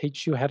we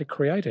teach you how to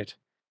create it.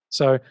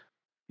 So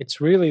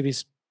it's really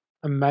this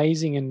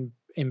amazing and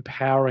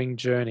empowering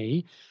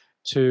journey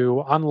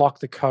to unlock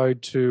the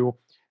code to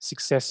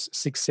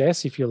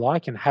success, if you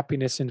like, and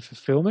happiness and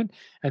fulfillment,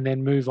 and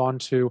then move on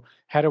to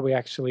how do we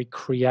actually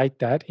create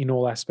that in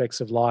all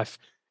aspects of life,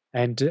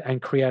 and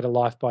create a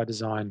life by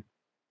design,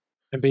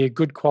 and be a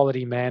good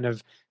quality man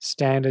of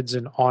standards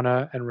and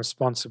honor and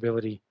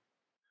responsibility.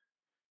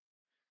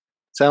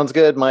 Sounds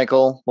good,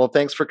 Michael. Well,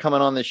 thanks for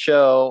coming on the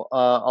show.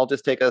 I'll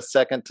just take a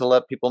second to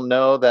let people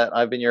know that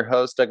I've been your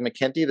host, Doug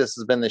McKenty. This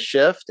has been The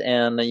Shift,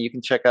 and you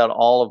can check out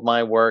all of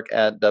my work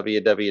at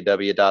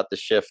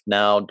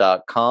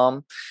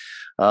www.theshiftnow.com.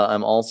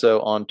 I'm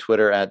also on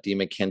Twitter at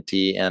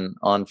 @dmckenty and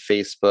on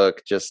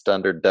Facebook just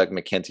under Doug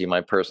McKenty, my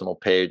personal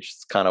page.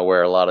 It's kind of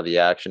where a lot of the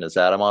action is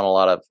at. I'm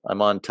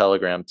on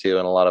Telegram too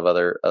and a lot of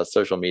other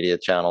social media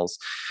channels.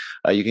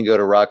 You can go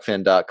to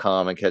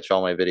rockfin.com and catch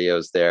all my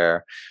videos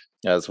there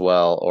as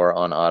well, or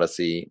on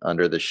Odyssey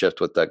under The Shift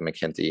with Doug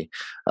McKenty.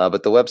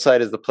 But the website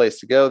is the place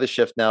to go,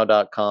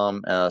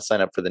 theshiftnow.com.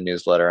 Sign up for the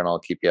newsletter, and I'll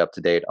keep you up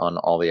to date on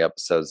all the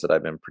episodes that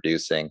I've been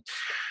producing.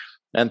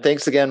 And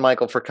thanks again,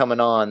 Michael, for coming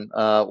on.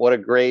 What a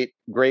great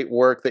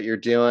work that you're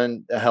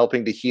doing,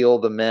 helping to heal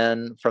the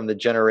men from the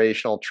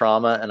generational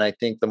trauma. And I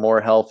think the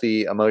more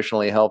healthy,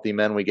 emotionally healthy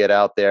men we get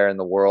out there in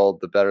the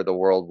world, the better the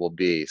world will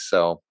be.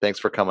 So thanks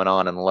for coming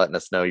on and letting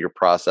us know your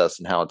process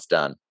and how it's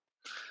done.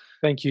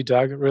 Thank you,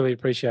 Doug. Really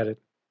appreciate it.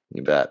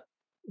 You bet.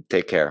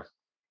 Take care.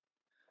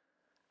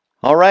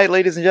 All right,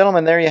 ladies and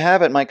gentlemen, there you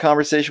have it. My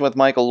conversation with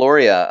Michael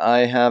Lauria.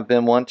 I have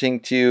been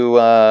wanting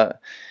to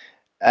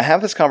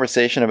have this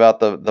conversation about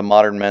the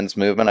modern men's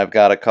movement. I've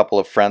got a couple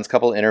of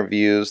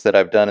interviews that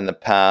I've done in the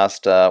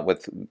past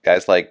with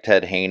guys like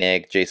Ted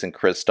Hainig, Jason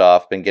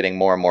Christoff. Been getting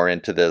more and more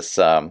into this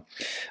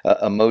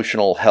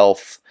emotional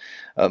health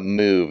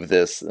move,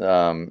 this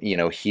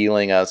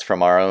healing us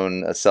from our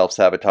own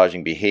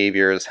self-sabotaging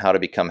behaviors, how to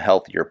become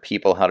healthier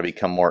people, how to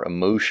become more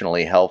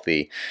emotionally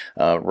healthy,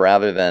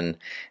 rather than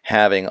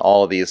having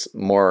all of these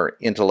more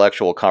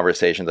intellectual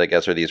conversations, I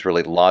guess, or these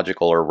really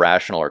logical or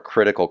rational or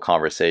critical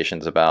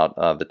conversations about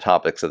the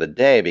topics of the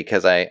day,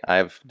 because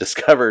I've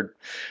discovered,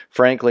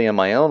 frankly, in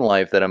my own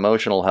life that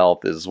emotional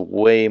health is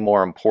way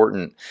more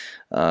important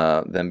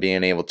than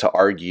being able to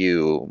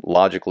argue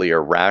logically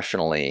or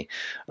rationally.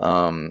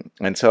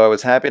 And so I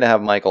was happy to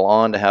have Michael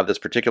on to have this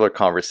particular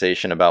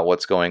conversation about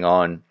what's going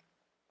on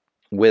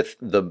with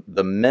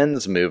the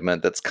men's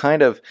movement that's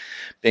kind of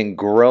been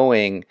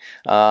growing.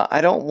 I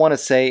don't want to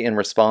say in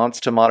response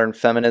to modern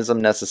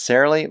feminism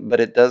necessarily, but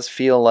it does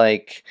feel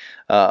like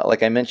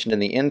I mentioned in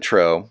the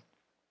intro,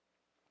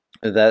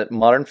 that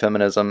modern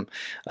feminism,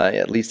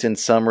 at least in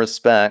some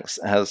respects,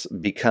 has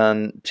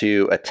begun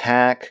to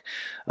attack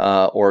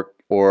or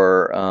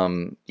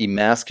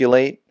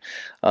emasculate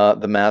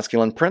the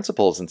masculine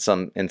principles in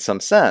some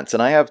sense.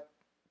 And I have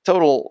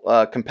total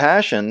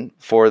compassion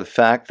for the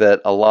fact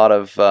that a lot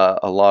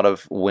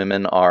of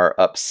women are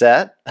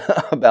upset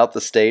about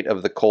the state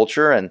of the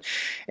culture and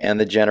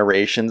the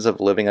generations of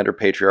living under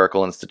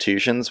patriarchal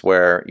institutions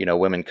where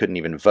women couldn't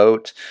even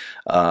vote,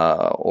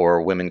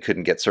 or women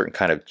couldn't get certain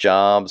kind of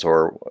jobs,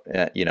 or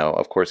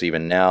of course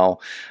even now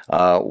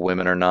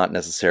women are not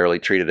necessarily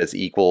treated as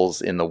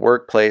equals in the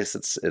workplace.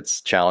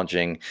 It's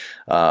challenging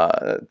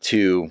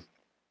to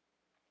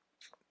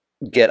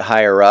get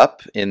higher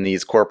up in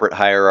these corporate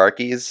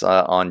hierarchies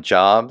on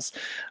jobs,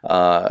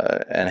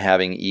 and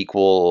having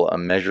equal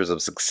measures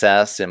of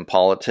success in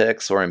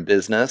politics or in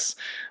business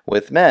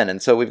with men.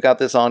 And so we've got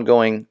this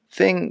ongoing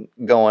thing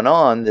going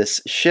on,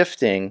 this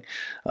shifting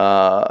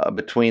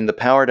between the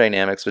power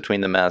dynamics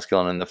between the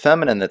masculine and the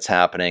feminine that's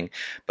happening.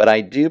 But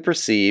I do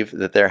perceive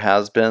that there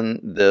has been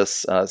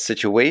this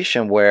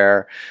situation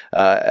where,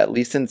 at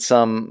least in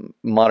some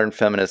modern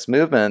feminist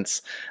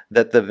movements,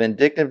 that the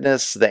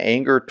vindictiveness, the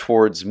anger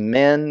towards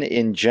men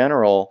in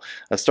general,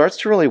 starts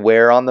to really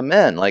wear on the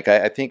men. Like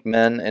I think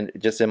men, and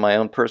just in my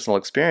own personal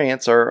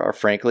experience, are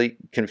frankly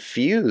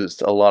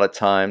confused a lot of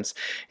times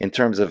in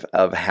terms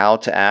of how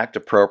to act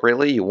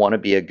appropriately. You want to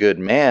be a good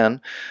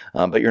man,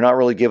 but you're not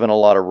really given a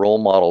lot of role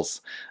models,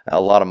 a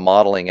lot of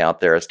modeling out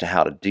there as to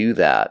how to do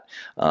that.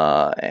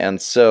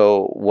 And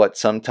so what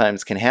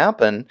sometimes can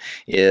happen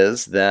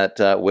is that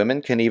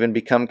women can even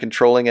become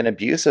controlling and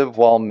abusive,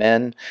 while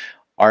men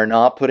are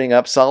not putting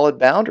up solid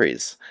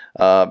boundaries,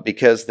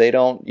 because they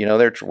don't,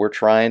 we're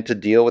trying to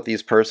deal with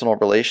these personal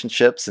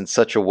relationships in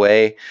such a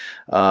way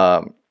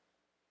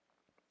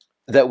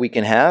that we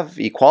can have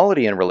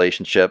equality in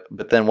relationship.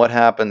 But then what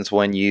happens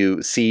when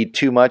you cede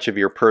too much of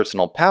your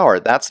personal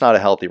power? That's not a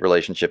healthy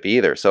relationship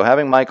either. So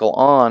having Michael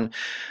on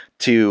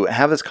to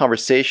have this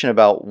conversation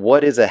about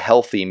what is a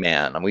healthy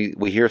man, and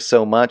we hear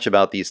so much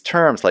about these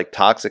terms like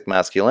toxic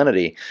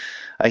masculinity.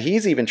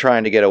 He's even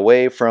trying to get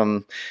away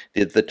from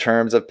the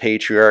terms of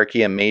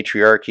patriarchy and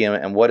matriarchy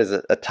and what is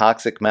a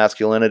toxic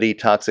masculinity,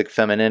 toxic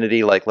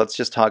femininity. Like, let's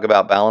just talk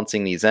about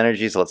balancing these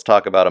energies. Let's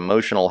talk about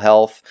emotional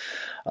health.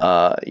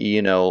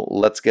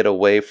 Let's get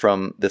away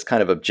from this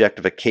kind of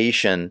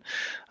objectification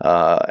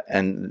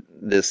and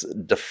this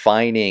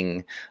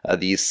defining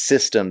these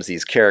systems,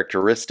 these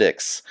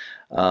characteristics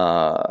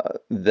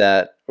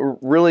that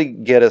really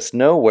get us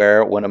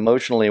nowhere when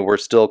emotionally we're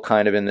still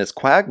kind of in this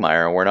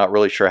quagmire and we're not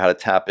really sure how to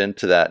tap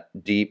into that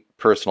deep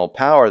personal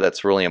power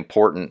that's really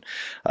important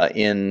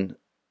in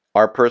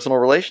our personal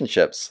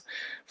relationships,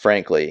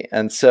 frankly.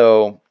 And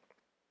so,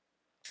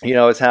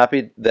 I was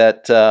happy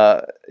that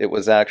it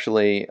was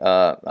actually,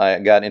 I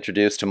got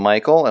introduced to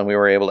Michael and we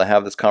were able to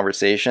have this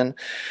conversation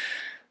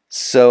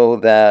so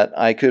that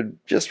I could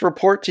just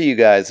report to you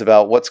guys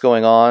about what's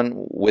going on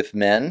with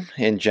men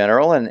in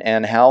general,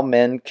 and how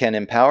men can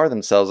empower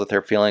themselves if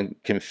they're feeling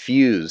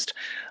confused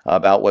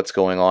about what's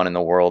going on in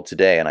the world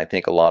today. And I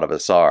think a lot of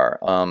us are.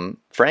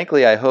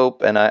 Frankly, I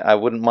hope, and I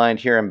wouldn't mind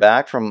hearing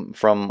back from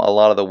a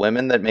lot of the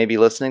women that may be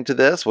listening to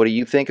this. What do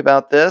you think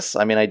about this?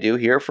 I mean, I do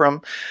hear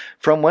from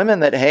women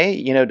that,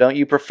 hey, don't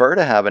you prefer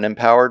to have an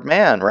empowered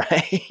man,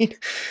 right?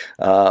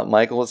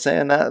 Michael was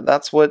saying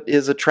that's what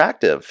is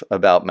attractive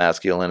about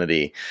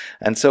masculinity.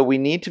 And so we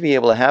need to be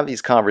able to have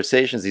these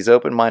conversations, these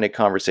open-minded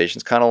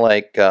conversations, kind of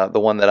like the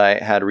one that I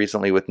had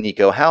recently with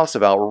Nico House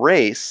about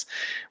race.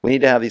 We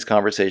need to have these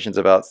conversations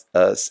about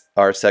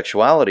our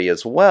sexuality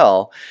as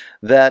well,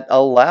 that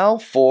allow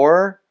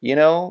for,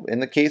 in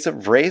the case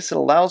of race, it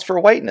allows for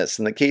whiteness.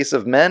 In the case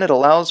of men, it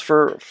allows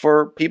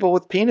for people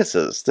with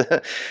penises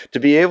to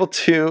be able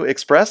to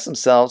express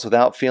themselves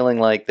without feeling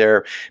like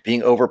they're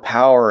being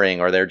overpowering,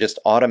 or they're just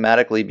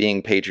automatically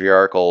being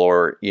patriarchal,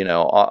 or,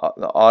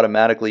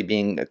 automatically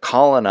being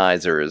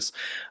colonizers,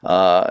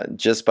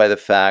 just by the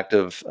fact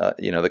of,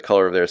 the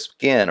color of their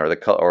skin, or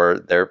or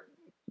their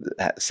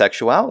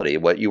sexuality,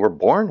 what you were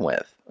born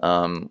with.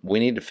 We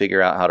need to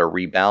figure out how to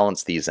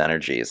rebalance these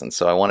energies. And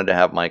so I wanted to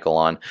have Michael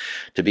on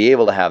to be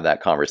able to have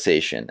that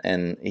conversation.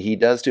 And he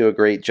does do a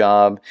great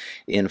job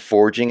in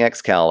forging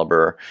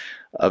Excalibur,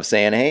 of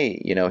saying,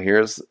 hey,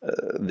 here's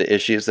the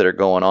issues that are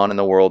going on in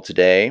the world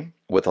today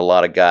with a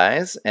lot of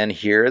guys, and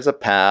here is a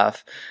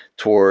path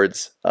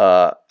towards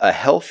a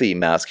healthy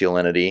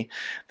masculinity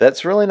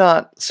that's really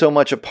not so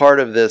much a part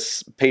of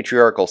this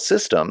patriarchal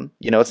system.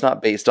 It's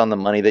not based on the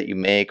money that you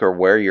make or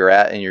where you're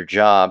at in your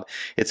job.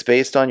 It's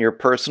based on your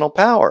personal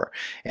power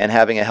and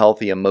having a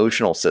healthy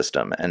emotional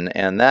system.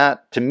 And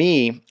that, to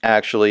me,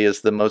 actually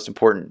is the most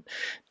important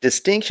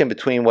distinction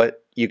between what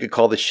you could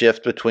call the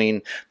shift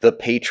between the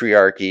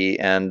patriarchy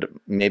and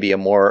maybe a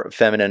more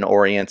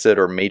feminine-oriented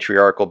or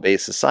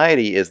matriarchal-based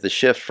society, is the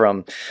shift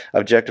from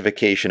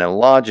objectification and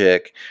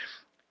logic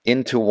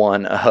into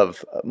one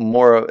of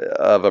more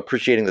of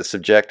appreciating the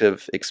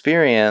subjective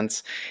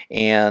experience,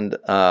 and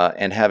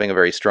having a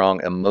very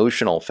strong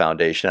emotional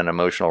foundation and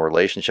emotional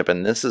relationship.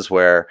 And this is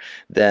where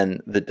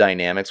then the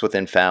dynamics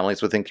within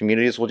families, within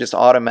communities, will just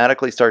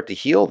automatically start to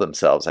heal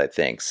themselves, I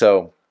think.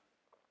 So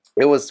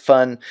it was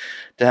fun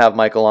to have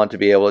Michael on to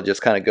be able to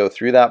just kind of go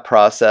through that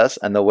process,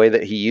 and the way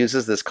that he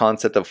uses this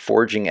concept of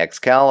forging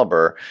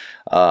Excalibur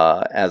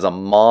as a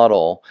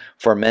model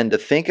for men to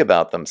think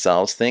about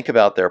themselves, think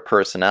about their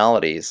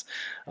personalities.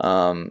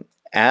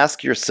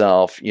 Ask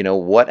yourself,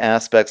 what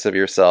aspects of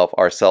yourself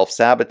are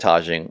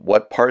self-sabotaging?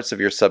 What parts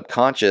of your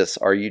subconscious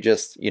are you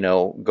just,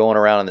 going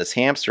around in this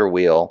hamster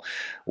wheel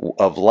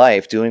of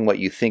life, doing what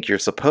you think you're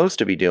supposed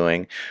to be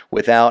doing,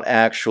 without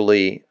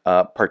actually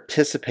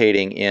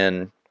participating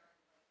in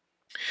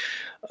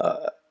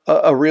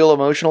a real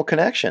emotional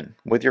connection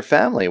with your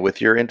family,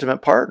 with your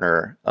intimate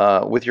partner,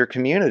 with your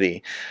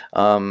community?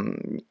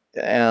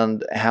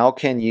 And how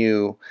can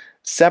you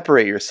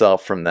separate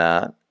yourself from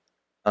that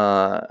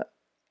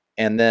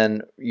and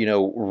then,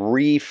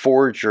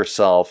 reforge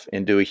yourself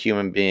into a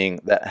human being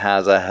that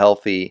has a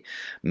healthy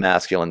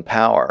masculine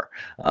power,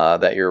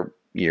 that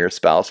your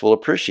spouse will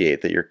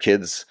appreciate, that your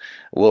kids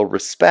will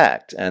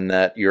respect, and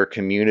that your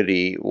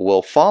community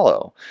will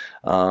follow.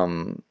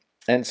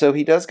 And so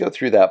he does go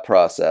through that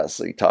process.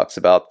 He talks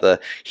about the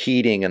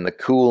heating and the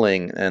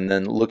cooling, and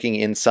then looking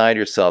inside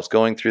yourselves,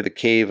 going through the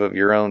cave of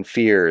your own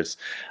fears,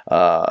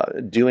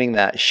 doing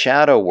that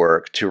shadow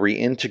work to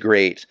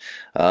reintegrate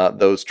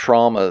those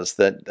traumas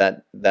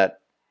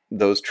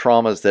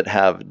that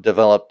have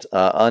developed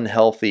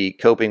unhealthy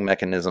coping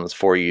mechanisms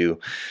for you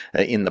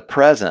in the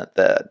present,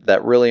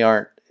 that really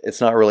aren't. It's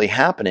not really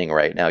happening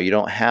right now. You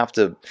don't have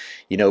to,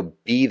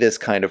 be this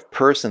kind of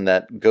person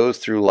that goes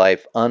through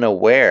life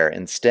unaware.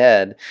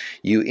 Instead,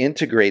 you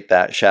integrate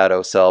that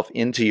shadow self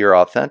into your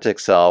authentic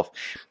self,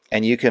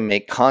 and you can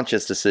make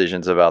conscious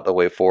decisions about the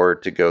way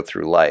forward to go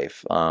through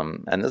life.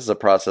 And this is a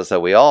process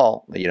that we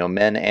all,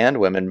 men and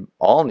women,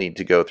 all need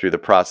to go through the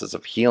process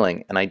of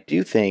healing. And I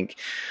do think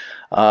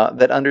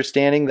that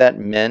understanding that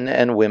men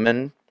and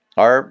women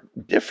are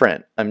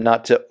different. I'm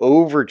not to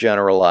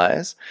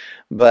overgeneralize,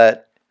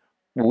 but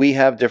we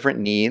have different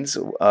needs.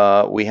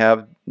 We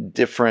have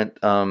different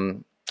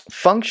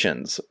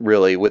functions,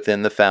 really,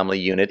 within the family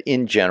unit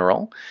in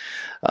general,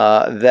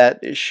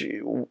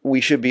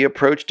 we should be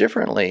approached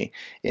differently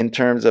in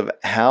terms of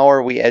how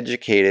are we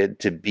educated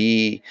to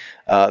be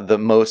the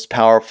most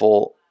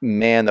powerful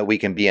man that we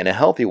can be in a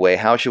healthy way.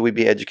 How should we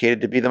be educated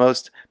to be the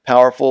most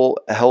powerful,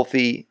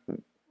 healthy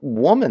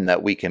woman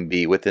that we can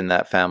be within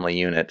that family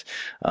unit?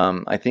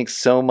 I think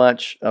so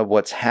much of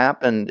what's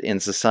happened in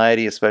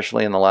society,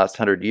 especially in the last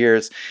 100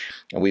 years,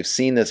 we've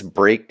seen this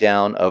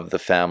breakdown of the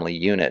family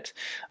unit.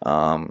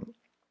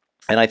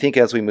 And I think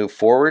as we move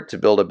forward to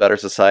build a better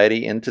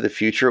society into the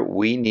future,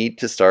 we need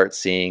to start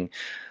seeing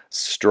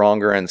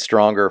stronger and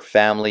stronger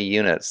family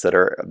units that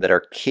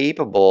are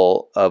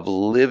capable of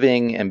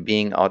living and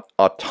being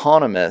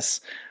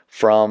autonomous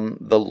from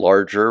the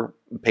larger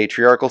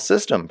patriarchal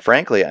system.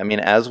 Frankly, I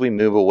mean, as we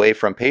move away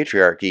from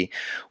patriarchy,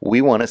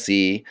 we want to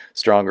see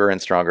stronger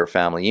and stronger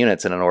family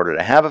units. And in order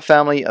to have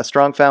a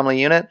strong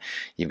family unit,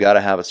 you've got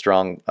to have a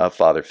strong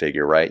father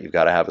figure, right? You've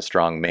got to have a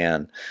strong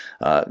man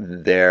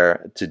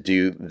there to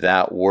do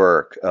that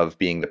work of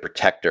being the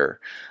protector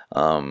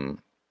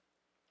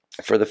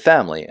for the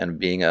family and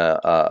being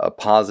a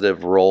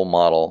positive role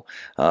model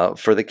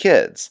for the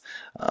kids.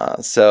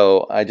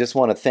 So I just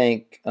want to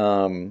thank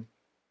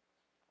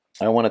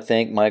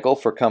Michael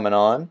for coming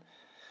on.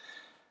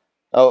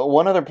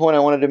 One other point I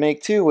wanted to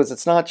make too was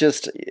it's not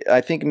just,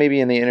 I think maybe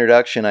in the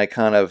introduction I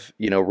kind of,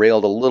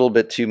 railed a little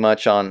bit too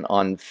much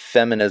on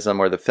feminism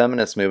or the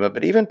feminist movement,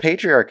 but even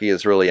patriarchy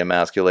is really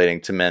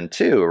emasculating to men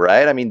too,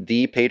 right? I mean,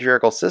 the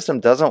patriarchal system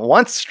doesn't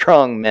want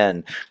strong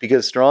men,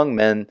 because strong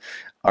men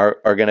are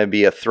going to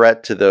be a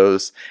threat to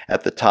those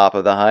at the top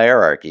of the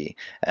hierarchy.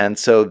 And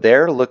so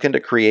they're looking to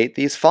create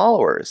these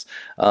followers.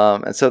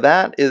 And so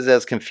that is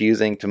as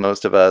confusing to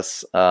most of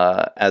us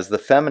as the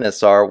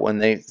feminists are, when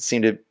they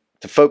seem to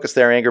focus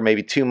their anger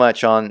maybe too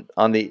much on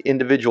the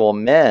individual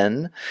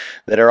men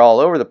that are all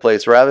over the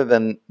place, rather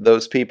than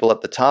those people at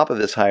the top of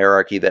this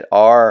hierarchy that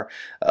are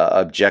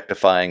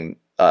objectifying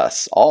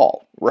us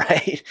all,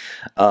 right?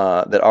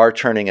 That are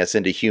turning us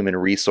into human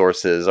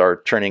resources,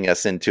 are turning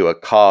us into a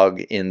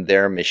cog in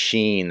their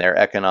machine, their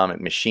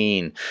economic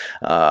machine,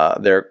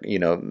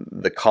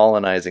 the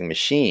colonizing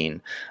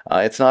machine.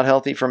 It's not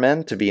healthy for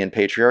men to be in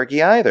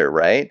patriarchy either,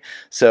 right?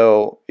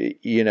 So,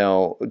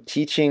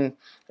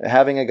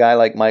 having a guy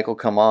like Michael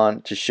come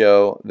on to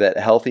show that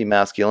healthy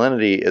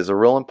masculinity is a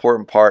real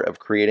important part of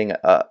creating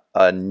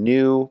a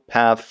new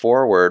path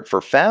forward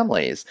for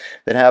families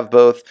that have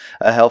both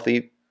a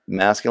healthy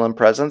masculine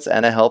presence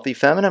and a healthy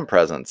feminine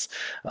presence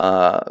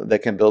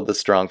that can build the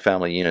strong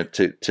family unit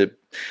to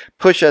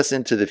push us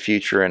into the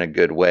future in a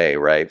good way,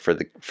 right?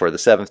 For the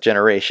seventh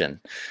generation.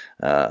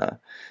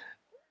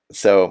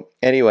 So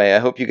anyway, I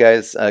hope you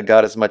guys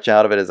got as much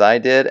out of it as I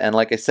did. And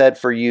like I said,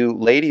 for you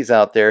ladies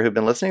out there who've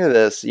been listening to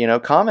this,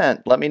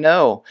 comment, let me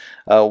know.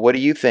 What do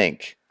you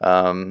think?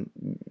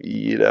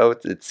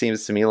 It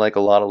seems to me like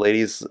a lot of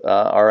ladies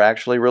are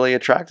actually really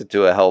attracted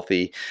to a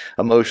healthy,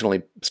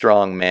 emotionally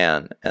strong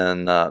man.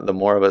 And the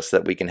more of us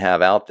that we can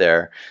have out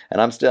there,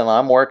 and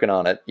I'm working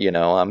on it,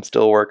 I'm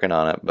still working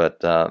on it, but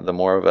the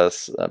more of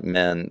us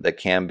men that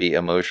can be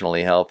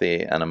emotionally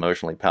healthy and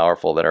emotionally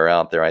powerful that are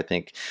out there, I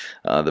think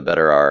the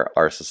better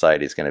our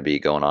society is going to be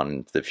going on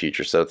into the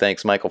future. So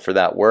thanks, Michael, for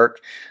that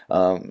work.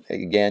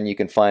 Again, you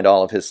can find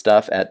all of his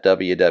stuff at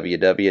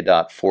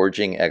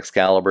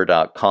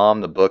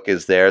www.forgingexcalibur.com. The book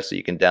is there, so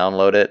you can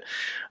download it.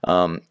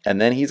 And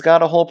then he's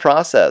got a whole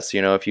process.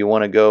 If you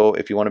want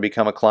to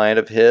become a client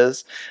of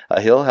his,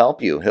 he'll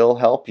help you. He'll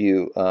help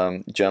you,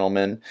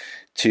 gentlemen,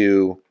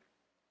 to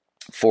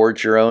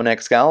forge your own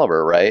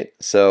Excalibur, right?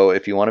 So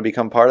if you want to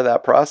become part of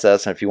that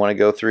process, and if you want to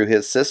go through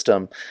his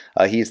system,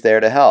 he's there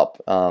to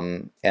help.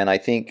 And I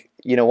think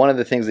one of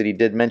the things that he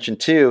did mention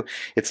too,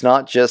 it's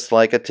not just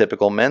like a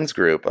typical men's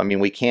group. I mean,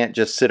 we can't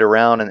just sit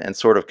around and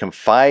sort of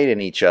confide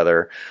in each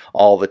other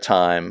all the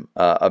time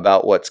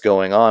about what's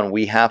going on.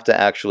 We have to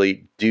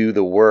actually do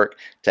the work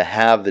to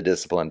have the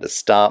discipline to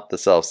stop the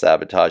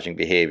self-sabotaging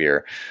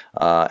behavior,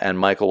 and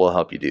Michael will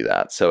help you do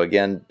that. So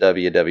again,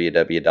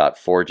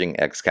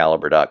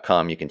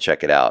 www.forgingexcalibur.com. You can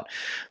check it out.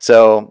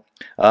 So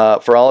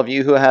for all of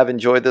you who have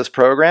enjoyed this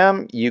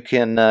program, you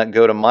can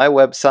go to my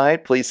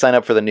website. Please sign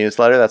up for the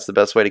newsletter. That's the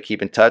best way to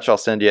keep in touch. I'll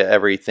send you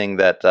everything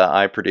that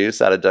I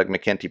produce out of Doug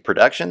McKenty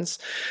Productions,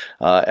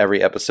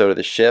 every episode of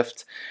The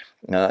Shift,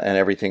 and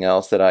everything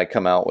else that I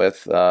come out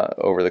with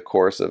over the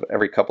course of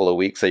every couple of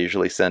weeks. I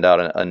usually send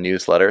out a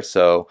newsletter,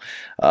 so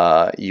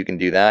you can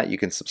do that. You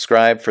can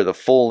subscribe for the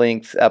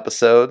full-length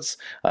episodes.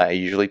 I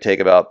usually take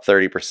about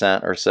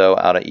 30% or so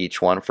out of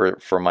each one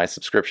for my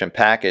subscription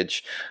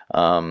package.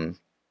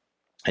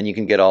 And you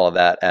can get all of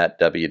that at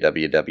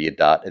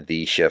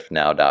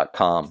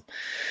www.theshiftnow.com.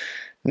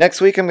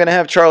 Next week, I'm going to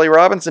have Charlie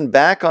Robinson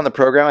back on the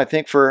program, I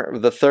think for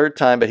the third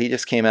time, but he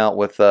just came out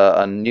with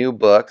a new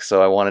book,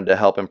 so I wanted to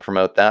help him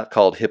promote that,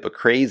 called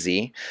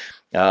Hypocrisy,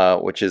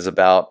 which is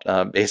about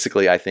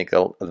basically, I think,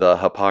 the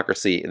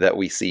hypocrisy that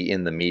we see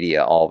in the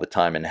media all the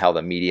time, and how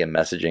the media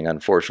messaging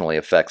unfortunately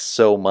affects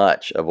so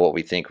much of what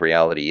we think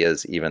reality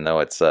is, even though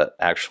it's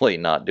actually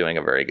not doing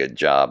a very good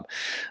job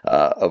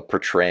of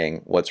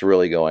portraying what's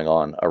really going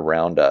on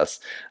around us.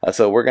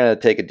 So we're going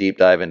to take a deep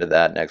dive into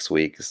that next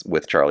week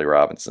with Charlie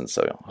Robinson,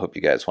 so I hope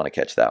you guys want to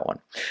catch that one.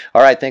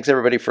 All right, thanks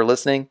everybody for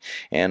listening,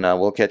 and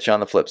we'll catch you on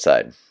the flip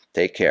side.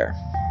 Take care.